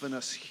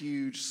cavernous,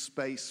 huge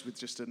space with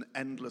just an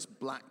endless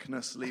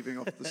blackness leaving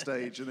off the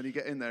stage. And then you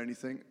get in there and you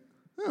think,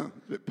 oh,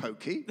 a bit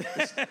pokey,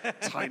 this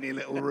tiny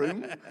little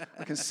room.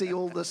 I can see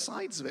all the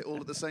sides of it all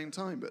at the same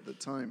time at the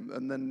time.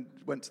 And then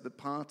went to the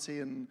party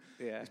and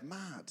it was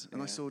mad.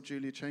 And I saw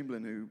Julia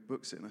Chamberlain, who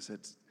books it, and I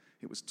said,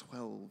 it was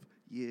 12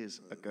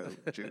 years ago,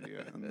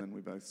 Julia. And then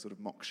we both sort of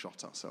mock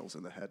shot ourselves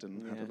in the head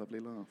and had a lovely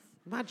laugh.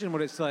 Imagine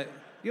what it's like.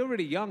 You're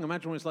really young.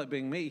 Imagine what it's like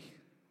being me.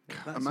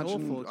 That's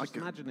awful. Just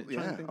imagine it.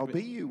 Try and think I'll of be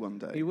it. you one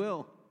day. You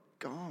will.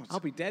 God.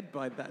 I'll be dead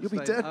by that You'll be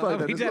stage. dead by I'll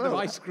then be as dead well. of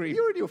ice cream.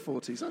 You're in your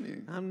 40s, aren't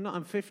you? I'm not.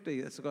 I'm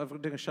 50.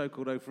 I'm doing a show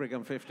called Oh Frig,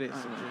 I'm 50.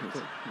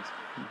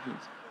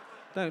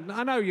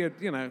 I know you're,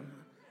 a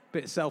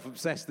bit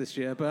self-obsessed this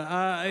year, but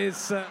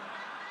it's... At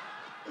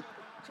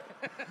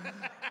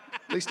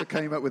least I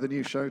came up with a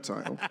new show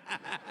title.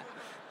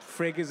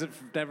 Frig is a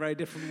very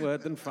different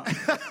word than fun,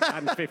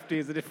 and 50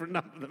 is a different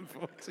number than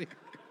 40.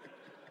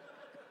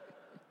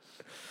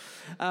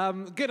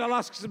 Good, I'll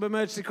ask some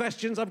emergency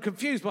questions. I'm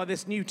confused by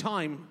this new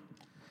time.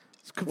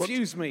 It's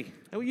confused me.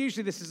 Well,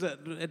 usually this is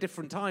a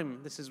different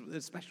time. This is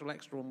a special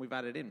extra one we've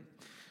added in.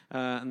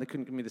 And they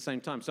couldn't give me the same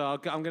time. So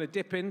I'm going to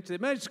dip into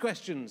emergency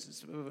questions.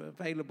 It's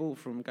available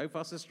from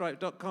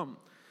gofasterstripe.com.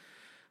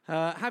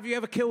 Have you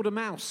ever killed a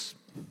mouse?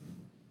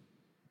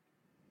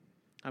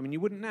 I mean, you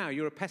wouldn't now.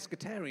 You're a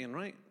pescatarian,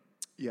 right?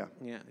 Yeah.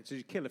 Yeah, so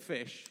you kill a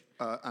fish.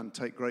 And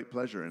take great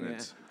pleasure in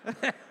it.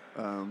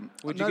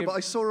 But I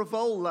saw a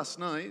vole last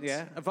night.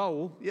 Yeah, a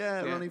vole?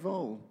 Yeah, a runny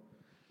vole.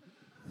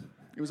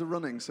 It was a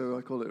running, so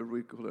I call it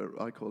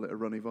a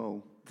runny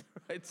vole.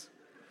 Right.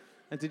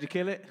 And did you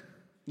kill it?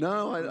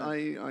 No,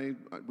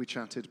 we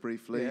chatted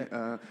briefly.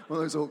 Yeah. One of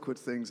those awkward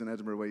things in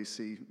Edinburgh where you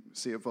see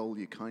a vole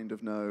you kind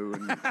of know,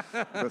 and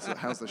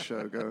how's the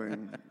show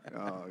going?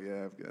 Oh,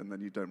 yeah, and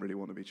then you don't really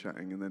want to be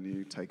chatting, and then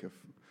you take a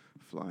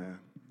flyer.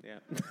 Yeah.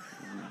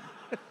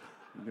 You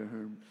go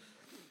home.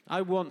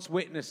 I once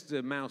witnessed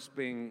a mouse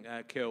being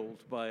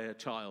killed by a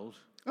child.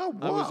 Oh,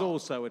 wow. I was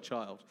also a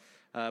child.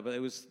 But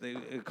it was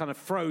kind of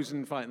frozen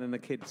in fright, and then the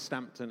kid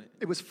stamped on it.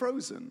 It was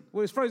frozen?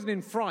 Well, it was frozen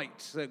in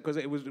fright, because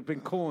it was been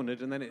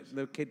cornered, and then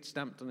the kid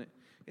stamped on it.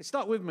 It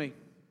stuck with me.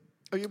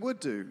 Oh, you would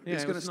do? Yeah,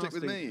 it's going to stick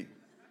with me.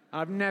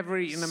 I've never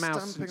eaten a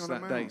mouse Stamping since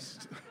on that a day.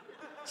 mouse.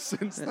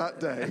 Since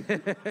that day?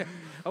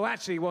 Oh,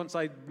 actually, once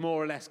I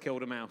more or less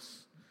killed a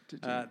mouse.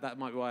 Did you? That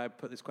might be why I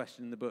put this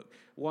question in the book.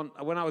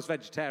 When I was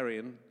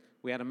vegetarian,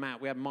 we had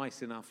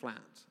mice in our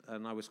flat,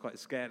 and I was quite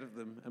scared of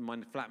them, and my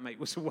flatmate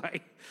was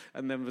away,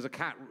 and then there was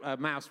a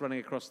mouse running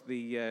across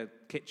the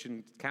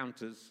kitchen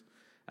counters,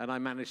 and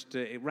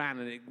it ran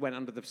and it went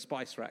under the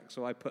spice rack,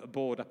 so I put a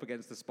board up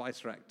against the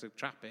spice rack to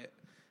trap it,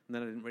 and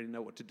then I didn't really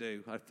know what to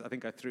do. I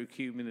think I threw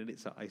cumin in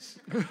its eyes.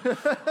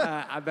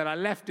 And then I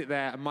left it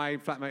there, and my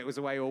flatmate was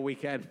away all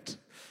weekend,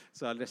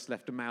 so I just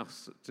left a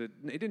mouse. It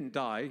didn't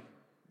die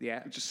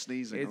yet. Just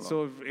sneezing It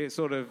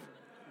sort of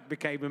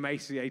became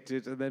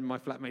emaciated, and then my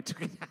flatmate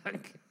took it out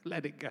and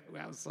let it go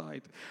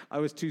outside. I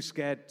was too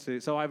scared to,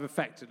 so I've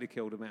effectively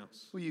killed a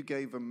mouse. Well, you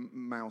gave a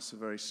mouse a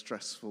very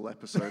stressful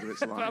episode of its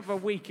life. Of a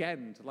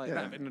weekend,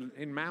 that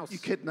in mouse. You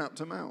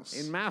kidnapped a mouse.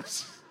 In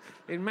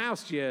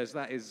mouse years,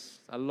 that is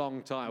a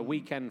long time. A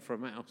weekend for a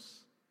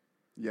mouse.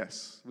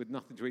 Yes. With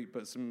nothing to eat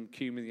but some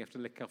cumin you have to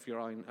lick off your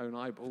own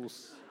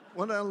eyeballs.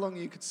 Wonder how long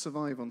you could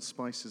survive on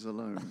spices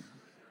alone.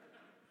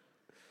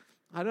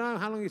 I don't know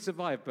how long you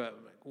survived, but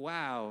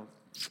wow.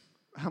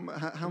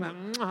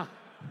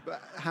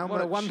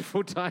 What a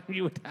wonderful time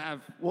you would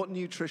have. What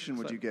nutrition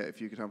would you get if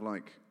you could have,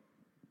 like,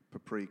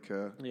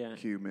 paprika, Yeah.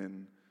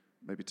 cumin,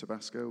 maybe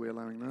Tabasco? Are we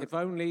allowing that? If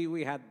only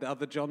we had the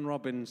other John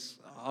Robbins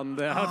on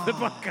the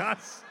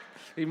podcast.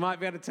 He might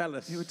be able to tell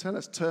us. He would tell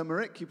us.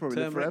 Turmeric, you probably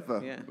live forever.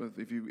 Yeah.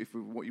 If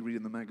what you read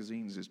in the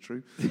magazines is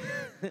true.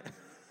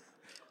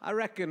 I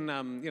reckon,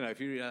 if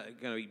you're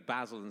going to eat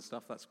basil and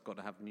stuff, that's got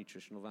to have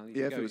nutritional value.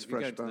 Yeah, if it was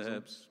fresh basil. basil. The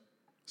herbs.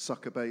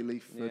 Suck a bay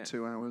leaf for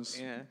 2 hours.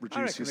 Yeah.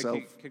 Reduce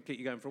yourself. Could keep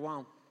you going for a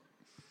while.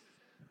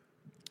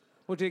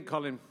 What do you think,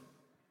 Colin?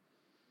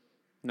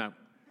 No.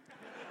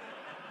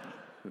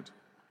 Good.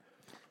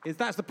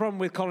 That's the problem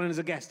with Colin as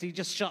a guest. He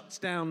just shuts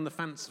down the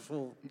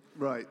fanciful.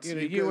 Right.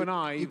 You and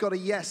I. You've got a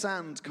yes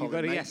and, Colin. You've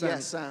got a mate.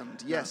 yes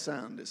and. Yes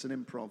and. It's an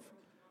improv.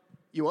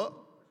 You what?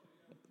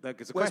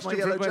 Where's my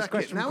yellow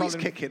jacket? Now he's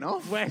kicking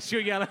off. Where's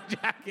your yellow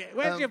jacket?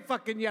 Where's your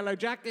fucking yellow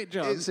jacket,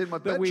 John? It's in my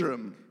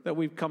bedroom. That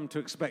we've come to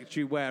expect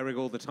you wearing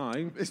all the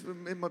time. It's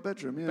in my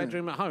bedroom, yeah.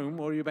 Bedroom at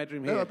home or your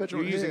bedroom here? No,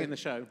 bedroom You're using here. it in the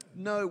show?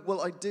 No,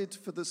 well, I did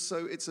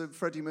it's a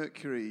Freddie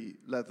Mercury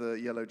leather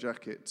yellow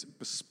jacket,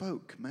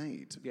 bespoke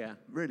made. Yeah.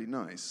 Really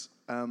nice.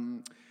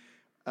 And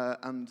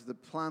the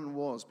plan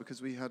was,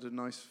 because we had a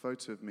nice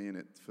photo of me in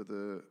it for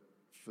the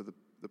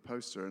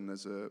poster, and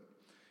there's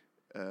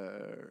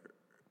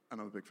and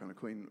I'm a big fan of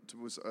Queen,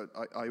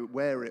 I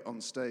wear it on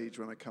stage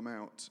when I come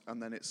out,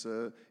 and then it's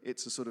a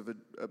sort of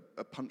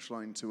a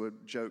punchline to a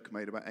joke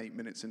made about 8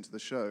 minutes into the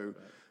show. Right.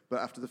 But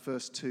after the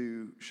first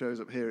 2 shows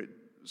up here, it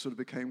sort of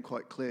became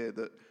quite clear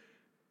that,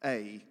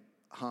 A,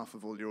 half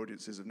of all your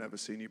audiences have never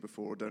seen you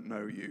before, don't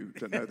know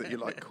that you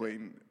like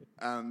Queen,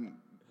 and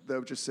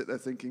they'll just sit there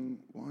thinking,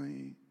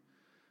 why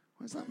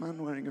is that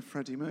man wearing a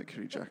Freddie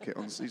Mercury jacket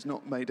on? He's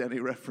not made any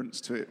reference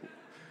to it.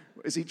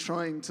 Is he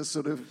trying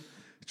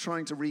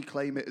to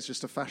reclaim it as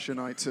just a fashion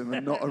item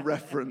and not a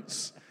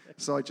reference?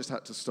 So I just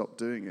had to stop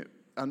doing it.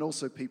 And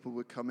also people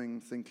were coming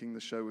thinking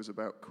the show was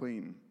about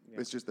Queen. Yeah.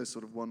 It's just there's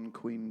sort of one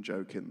Queen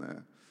joke in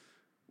there,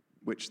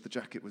 which the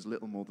jacket was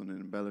little more than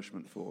an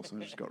embellishment for, so I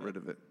just got rid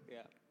of it.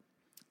 Yeah.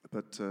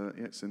 But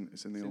it's in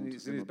his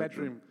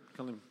bedroom.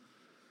 Colin.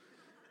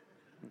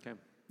 Okay.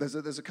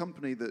 There's a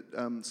company that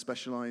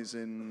specialise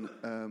in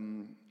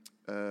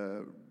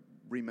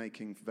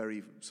remaking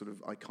very sort of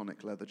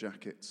iconic leather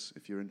jackets,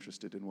 if you're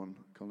interested in one,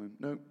 Colin.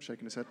 No,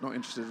 shaking his head, not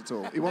interested at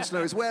all. He wants to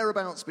know his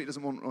whereabouts, but he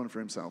doesn't want one for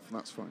himself, and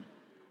that's fine.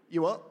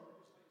 You what?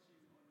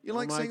 You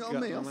like seeing it on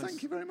me? Oh,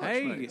 thank you very much,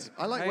 mate.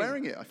 I like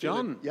wearing it. I feel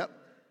John. Yep.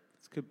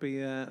 This could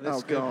be...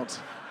 oh, God.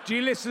 Do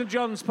you listen to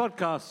John's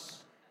podcasts?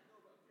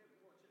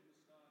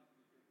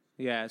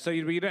 Yeah, so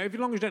if as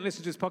long as you don't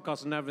listen to his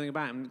podcast and know everything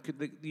about him,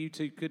 you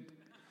two could...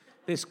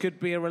 This could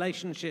be a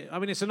relationship. I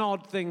mean, it's an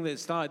odd thing that it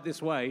started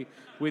this way,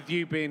 with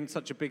you being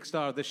such a big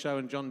star of this show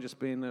and John just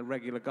being a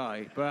regular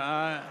guy. But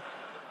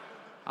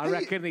I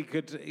reckon he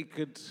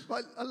could.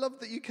 I love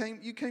that you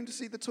came to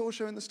see the tour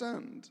show in the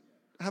stand,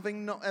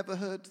 having not ever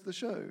heard the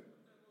show.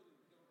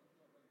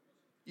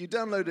 You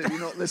download it, you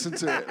not listen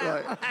to it,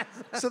 right?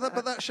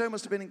 But that show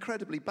must have been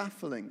incredibly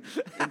baffling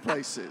in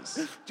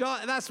places.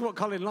 John, that's what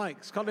Colin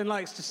likes. Colin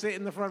likes to sit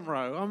in the front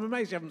row. I'm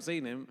amazed you haven't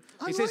seen him.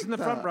 He sits in the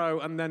front row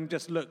and then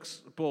just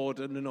looks bored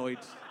and annoyed.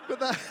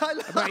 But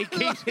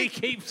he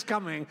keeps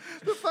coming.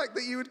 The fact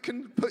that you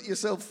can put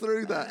yourself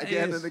through that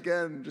again and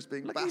again, just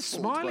being baffled. He's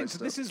smiling. So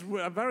this is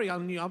very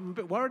unusual. I'm a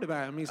bit worried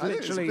about him. He's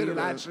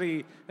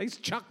he's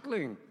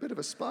chuckling. Bit of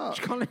a spark.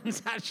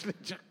 Colin's actually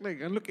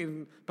chuckling and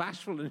looking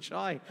bashful and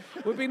shy.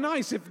 It would be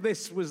nice if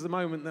this was the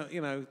moment that,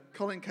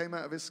 Colin came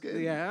out of his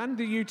skin. Yeah, and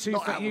you two,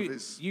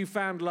 you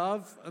found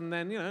love, and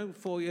then,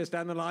 4 years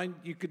down the line,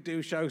 you could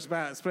do shows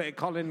about Split.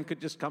 Colin could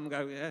just come and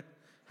go, yeah,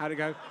 how'd it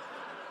go?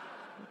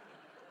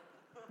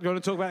 You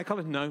want to talk about it,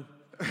 Colin? No.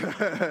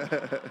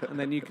 And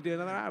then you could do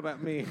another hour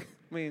about me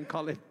and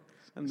Colin.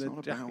 And it's the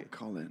not jacket. About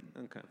Colin.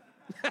 Okay.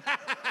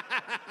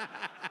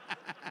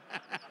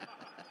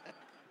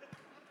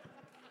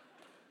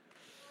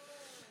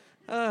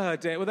 Oh,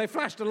 dear. Well, they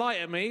flashed a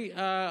light at me.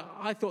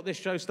 I thought this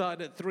show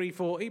started at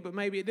 3:40, but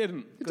maybe it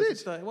didn't. It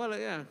did?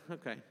 Yeah,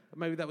 okay.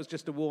 Maybe that was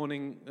just a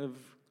warning of...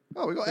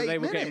 Oh, we got 8 minutes. They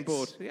were getting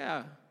bored.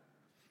 Yeah.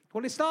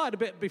 Well, it started a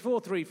bit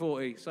before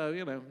 3:40,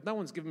 so, no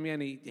one's given me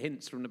any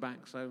hints from the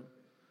back, so...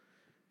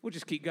 We'll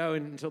just keep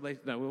going until they...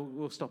 No,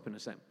 we'll stop in a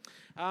sec.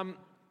 Do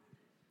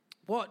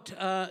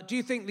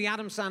you think the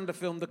Adam Sandler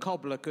film, The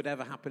Cobbler, could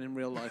ever happen in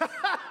real life?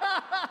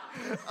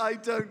 I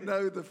don't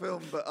know the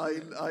film, but I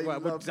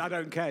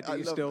don't care. Do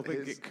you still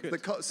think it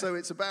could? So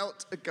it's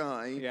about a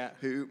guy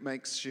who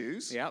makes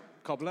shoes. Yeah,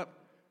 cobbler.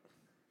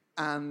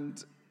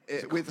 And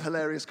with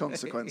hilarious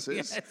consequences.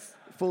 Yes.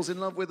 Falls in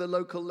love with a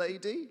local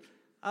lady.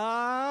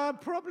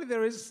 Probably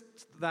there is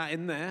that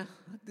in there.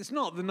 It's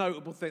not the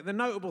notable thing. The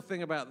notable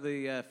thing about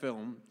the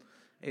film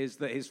is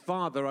that his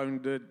father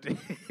owned an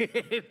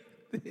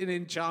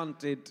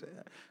enchanted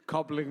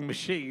cobbling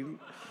machine,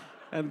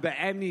 and that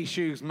any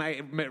shoes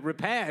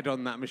repaired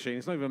on that machine,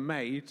 it's not even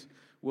made,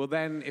 will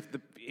then,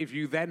 if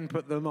you then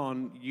put them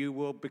on, you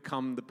will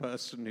become the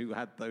person who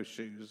had those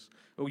shoes,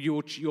 or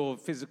your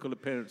physical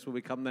appearance will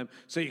become them.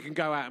 So you can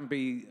go out and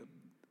be...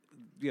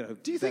 Do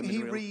you think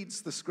he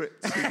reads the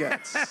scripts he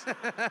gets?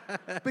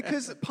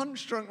 Because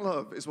Punch Drunk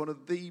Love is one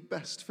of the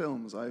best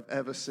films I've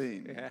ever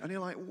seen. Yeah. And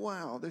you're like,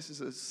 wow, this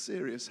is a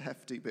serious,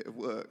 hefty bit of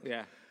work.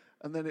 Yeah.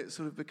 And then it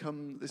sort of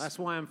become this... That's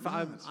why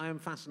I am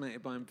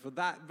fascinated by him, for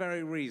that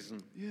very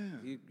reason. Yeah.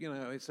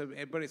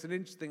 But it's an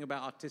interesting thing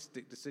about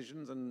artistic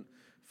decisions and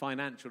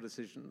financial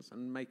decisions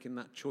and making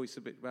that choice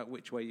a bit about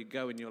which way you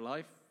go in your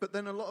life. But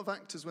then a lot of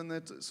actors, when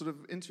they're sort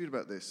of interviewed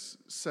about this,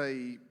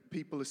 say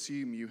people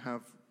assume you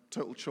have...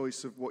 total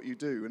choice of what you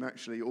do, and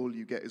actually all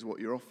you get is what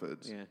you're offered.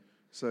 Yeah.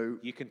 So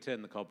you can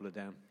turn the cobbler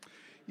down.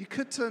 You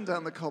could turn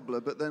down the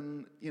cobbler, but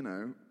then, I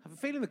have a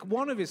feeling that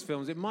one of his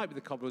films, it might be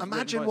the cobbler.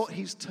 Imagine what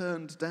he's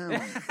turned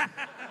down.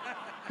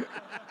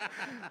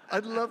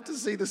 I'd love to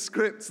see the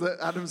scripts that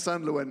Adam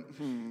Sandler went,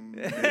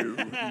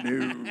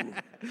 no.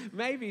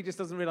 Maybe he just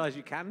doesn't realise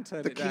you can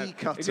turn it down. The key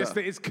cutter. He just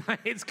thinks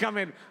it's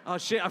coming. Oh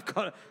shit!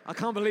 I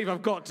can't believe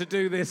I've got to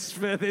do this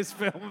for this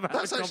film.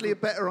 That's actually a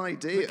better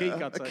idea.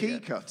 A key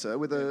cutter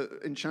with an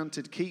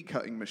enchanted key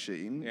cutting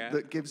machine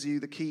that gives you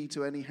the key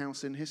to any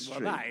house in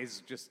history. Well, that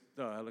is just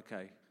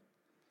okay.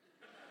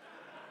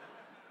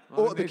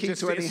 Or the key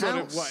to any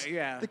house.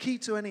 The key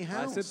to any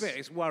house.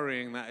 It's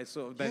worrying that it's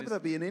sort of... but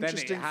that'd be an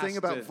interesting thing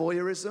about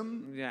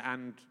voyeurism. Yeah,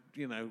 and,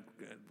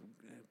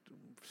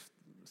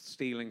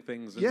 stealing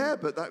things. And, yeah,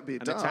 but that would be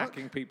and dark.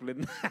 attacking people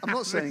in. I'm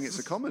not saying it's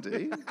a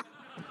comedy.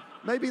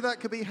 Maybe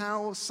that could be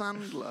how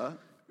Sandler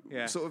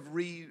sort of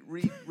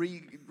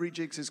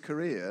rejigs his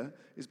career,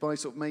 is by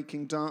sort of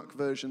making dark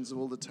versions of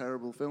all the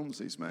terrible films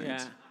he's made.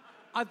 Yeah.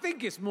 I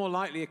think it's more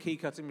likely a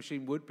key-cutting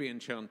machine would be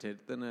enchanted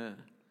than a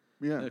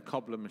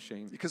cobbler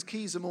machine. Because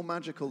keys are more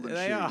magical than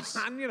they shoes.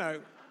 Are. And, you know,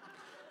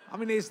 I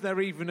mean, is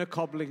there even a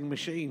cobbling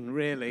machine,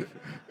 really?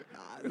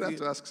 You'd have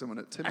to ask someone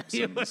at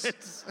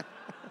Timpson's.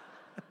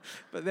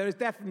 But there is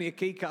definitely a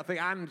key-cut thing.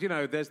 And, you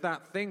know, there's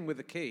that thing with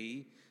the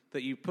key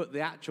that you put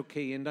the actual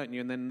key in, don't you?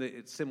 And then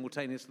it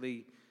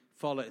simultaneously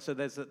follows. So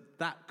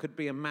that could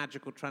be a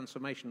magical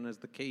transformation as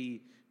the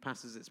key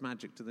passes its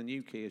magic to the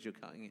new key as you're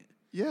cutting it.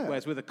 Yeah.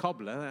 Whereas with a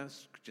cobbler,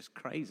 that's just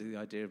crazy, the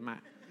idea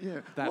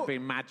of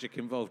being magic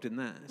involved in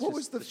that. It's what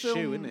was the film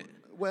shoe, isn't it?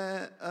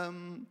 where,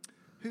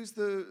 who's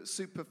the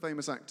super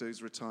famous actor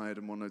who's retired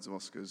and won loads of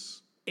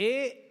Oscars?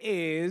 It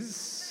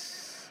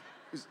is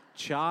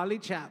Charlie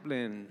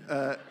Chaplin.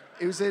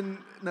 It was in,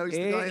 no, he's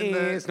the guy in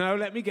the... No,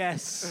 let me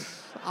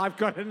guess. I've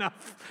got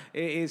enough.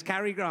 It is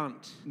Cary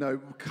Grant. No,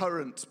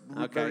 current,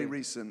 very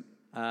recent.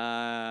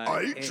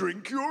 I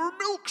drink your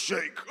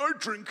milkshake. I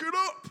drink it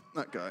up.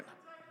 That guy.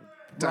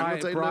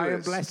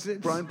 Brian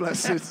Blessed. Brian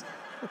Blessed.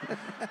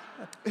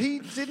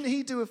 Didn't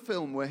he do a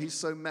film where he's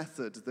so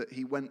method that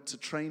he went to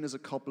train as a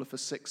cobbler for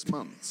 6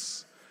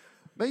 months?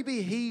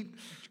 Maybe he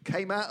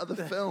came out of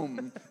the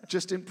film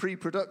just in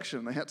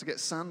pre-production. They had to get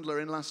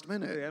Sandler in last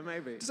minute. Yeah,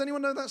 maybe. Does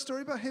anyone know that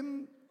story about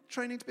him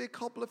training to be a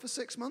cobbler for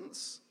 6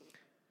 months?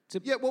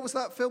 What was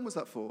that film was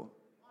that for?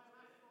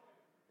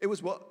 It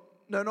was what?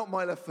 No, not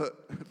My Left Foot,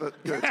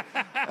 but good.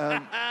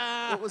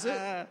 What was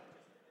it?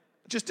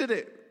 Just did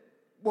it.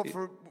 What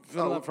for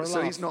a laugh.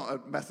 He's not a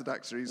method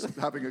actor. He's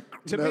having a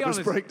To nervous be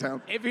honest,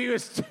 breakdown. If he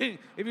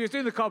was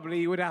doing the cobbler,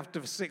 he would have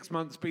to for 6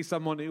 months be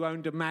someone who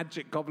owned a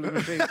magic cobbling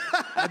machine,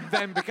 and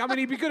then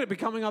he'd be good at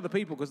becoming other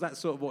people because that's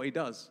sort of what he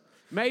does.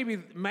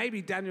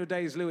 Maybe Daniel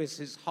Day-Lewis,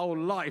 his whole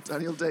life.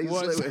 Daniel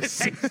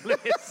Day-Lewis.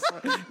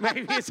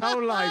 Maybe his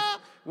whole life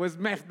was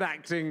method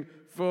acting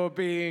for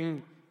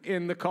being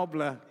in the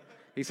cobbler.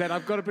 He said,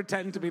 "I've got to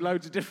pretend to be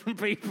loads of different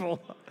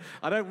people.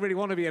 I don't really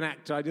want to be an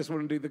actor. I just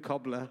want to do the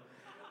cobbler."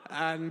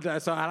 And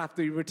so I'll have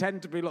to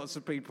pretend to be lots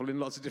of people in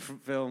lots of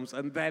different films.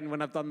 And then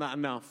when I've done that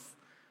enough,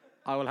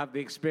 I will have the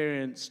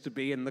experience to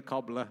be in the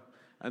cobbler.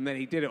 And then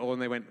he did it all,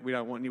 and they went, "We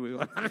don't want you, we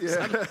want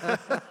Alexander."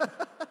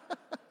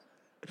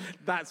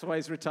 That's why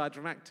he's retired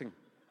from acting.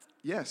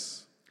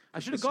 Yes. I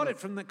should have got it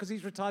from that, because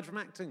he's retired from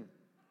acting.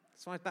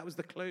 That's why that was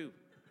the clue.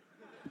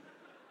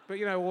 But,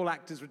 you know, all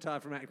actors retire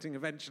from acting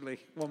eventually,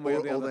 one way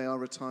or the other. Or they are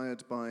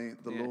retired by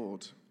the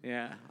Lord.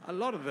 Yeah, a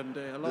lot of them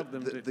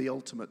do. The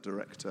ultimate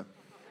director.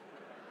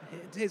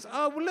 It is.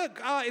 Oh, well, look,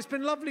 it's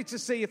been lovely to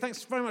see you.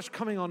 Thanks very much for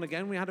coming on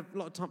again. We had a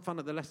lot of fun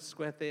at the Leicester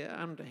Square Theatre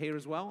and here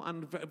as well.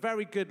 And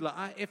very good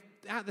luck. If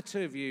out of the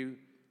two of you,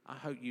 I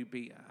hope you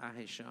beat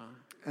Ahisha.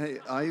 Hey,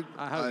 I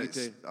hope you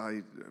do.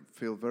 I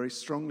feel very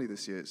strongly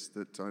this year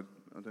that I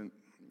don't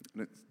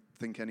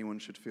think anyone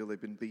should feel they've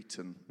been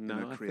beaten in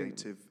a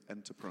creative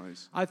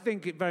enterprise. I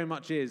think it very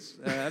much is.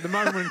 At the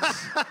moment,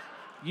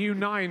 you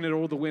 9 are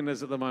all the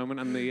winners at the moment,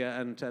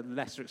 and to a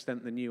lesser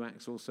extent, the new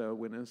acts also are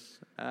winners,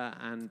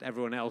 and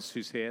everyone else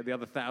who's here, the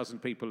other 1,000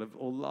 people, have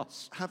all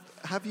lost.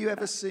 Have you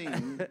ever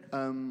seen?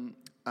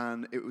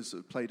 And it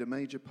played a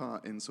major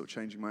part in sort of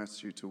changing my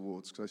attitude to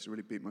awards, because I used to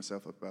really beat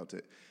myself up about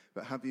it.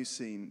 But have you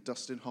seen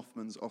Dustin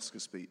Hoffman's Oscar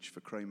speech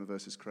for Kramer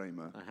versus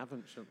Kramer? I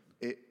haven't.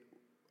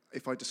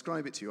 If I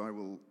describe it to you, I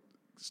will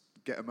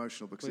get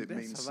emotional because it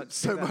means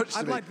so much to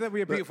I'd me. like there to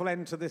be a beautiful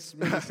end to this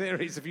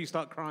mini-series if you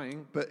start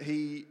crying. But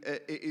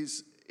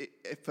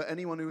for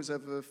anyone who has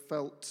ever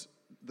felt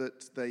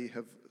that they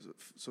have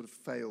sort of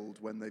failed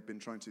when they've been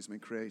trying to do something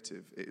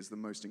creative, it is the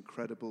most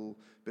incredible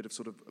bit of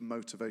sort of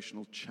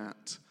motivational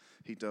chat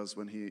he does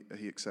when he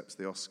accepts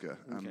the Oscar.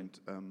 Okay. And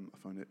I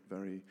find it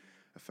very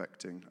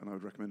affecting, and I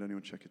would recommend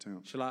anyone check it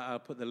out. I'll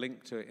put the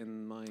link to it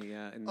in my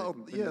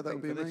that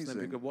would be amazing. Then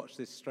we could watch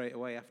this straight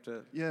away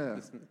after. Yeah,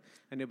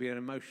 and it'll be an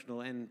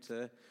emotional end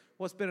to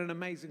what's been an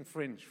amazing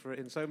Fringe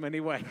in so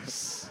many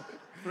ways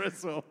for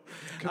us all.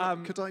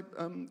 Could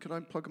I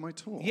plug my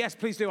tour? Yes,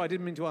 please do. I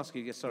didn't mean to ask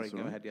you. Yes, sorry. Go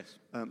ahead. Yes.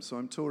 So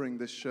I'm touring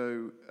this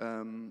show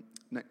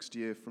next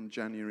year from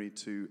January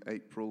to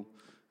April.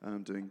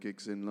 I'm doing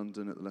gigs in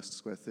London at the Leicester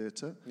Square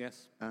Theatre.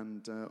 Yes.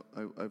 And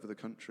over the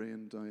country,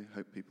 and I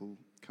hope people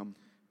come.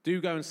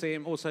 Do go and see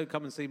him. Also,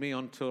 come and see me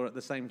on tour at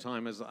the same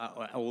time as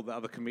all the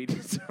other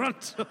comedians are on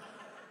tour.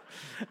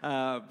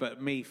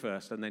 But me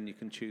first, and then you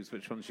can choose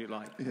which ones you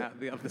like out of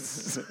the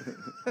others.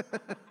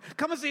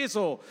 Come and see us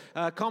all.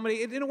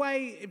 Comedy, in a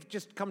way, if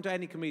just come to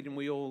any comedian,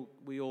 we all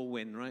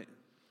win, right?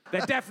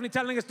 They're definitely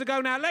telling us to go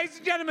now. Ladies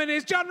and gentlemen,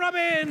 here's John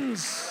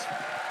Robbins.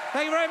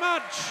 Thank you very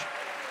much.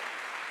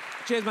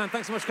 Cheers, man.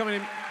 Thanks so much for coming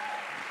in.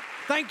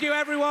 Thank you,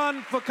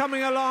 everyone, for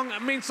coming along.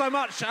 It means so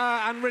much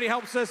and really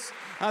helps us.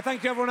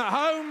 Thank you, everyone at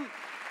home.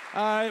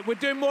 We're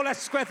doing more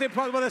Leicester Square Theatre.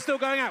 Well, they're still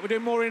going out. We're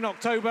doing more in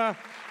October.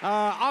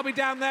 I'll be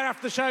down there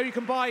after the show. You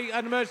can buy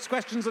an emergency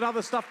questions and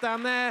other stuff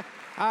down there.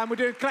 We're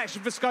doing a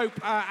collection for Scope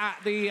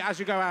as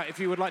you go out. If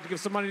you would like to give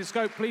some money to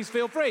Scope, please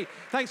feel free.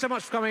 Thanks so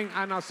much for coming,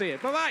 and I'll see you.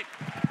 Bye-bye.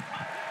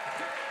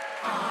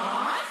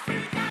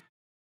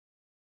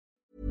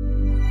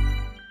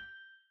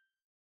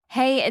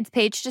 Hey, it's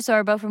Paige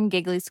DeSorbo from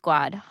Giggly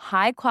Squad.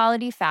 High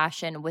quality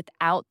fashion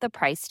without the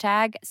price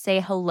tag. Say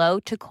hello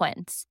to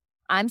Quince.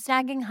 I'm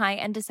snagging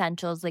high-end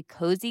essentials like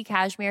cozy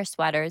cashmere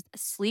sweaters,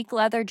 sleek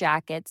leather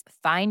jackets,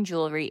 fine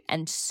jewelry,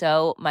 and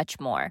so much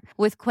more.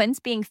 With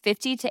Quince being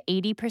 50 to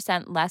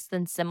 80% less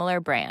than similar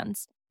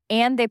brands.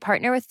 And they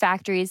partner with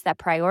factories that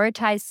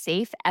prioritize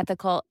safe,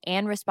 ethical,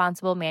 and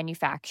responsible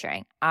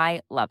manufacturing.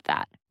 I love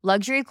that.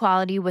 Luxury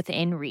quality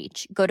within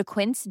reach. Go to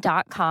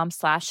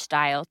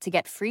quince.com/style to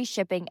get free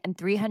shipping and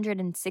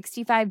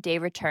 365-day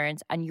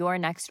returns on your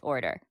next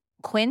order.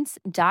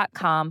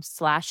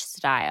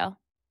 Quince.com/style.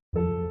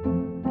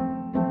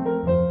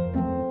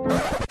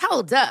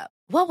 Hold up.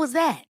 What was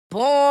that?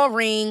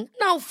 Boring.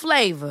 No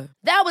flavor.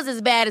 That was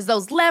as bad as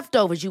those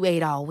leftovers you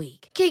ate all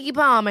week. Keke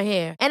Palmer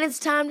here, and it's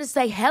time to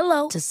say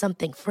hello to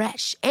something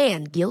fresh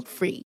and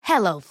guilt-free.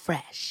 Hello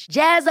Fresh.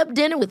 Jazz up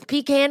dinner with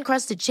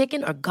pecan-crusted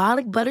chicken or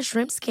garlic butter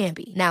shrimp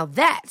scampi. Now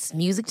that's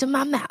music to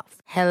my mouth.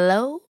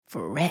 Hello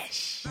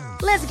Fresh.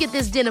 Let's get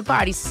this dinner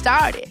party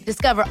started.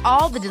 Discover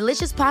all the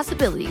delicious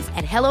possibilities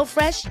at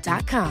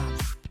HelloFresh.com.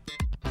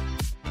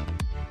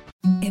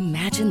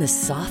 Imagine the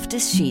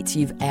softest sheets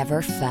you've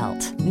ever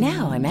felt.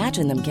 Now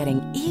imagine them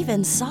getting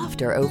even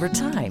softer over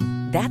time.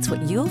 That's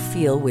what you'll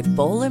feel with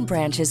Boll &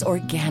 Branch's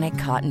organic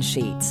cotton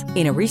sheets.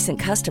 In a recent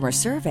customer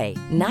survey,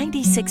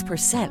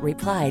 96%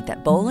 replied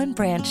that Boll &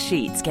 Branch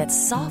sheets get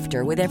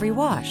softer with every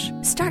wash.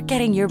 Start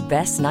getting your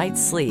best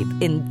night's sleep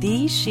in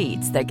these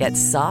sheets that get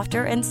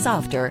softer and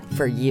softer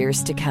for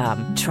years to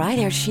come. Try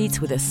their sheets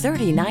with a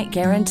 30-night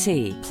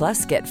guarantee.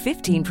 Plus, get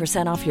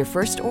 15% off your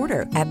first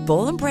order at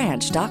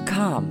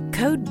bollandbranch.com.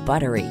 Code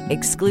BUTTERY.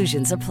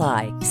 Exclusions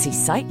apply. See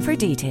site for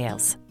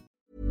details.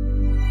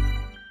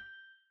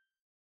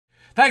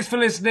 Thanks for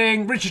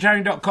listening.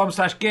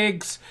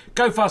 richardherring.com/gigs.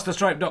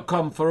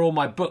 GoFasterStripe.com for all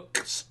my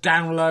books,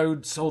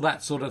 downloads, all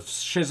that sort of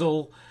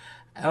shizzle.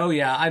 Oh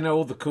yeah, I know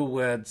all the cool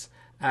words.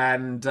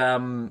 And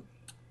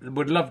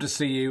would love to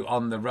see you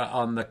on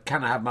the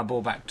Can I Have My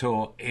Ball Back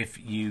tour if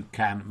you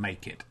can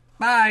make it.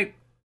 Bye.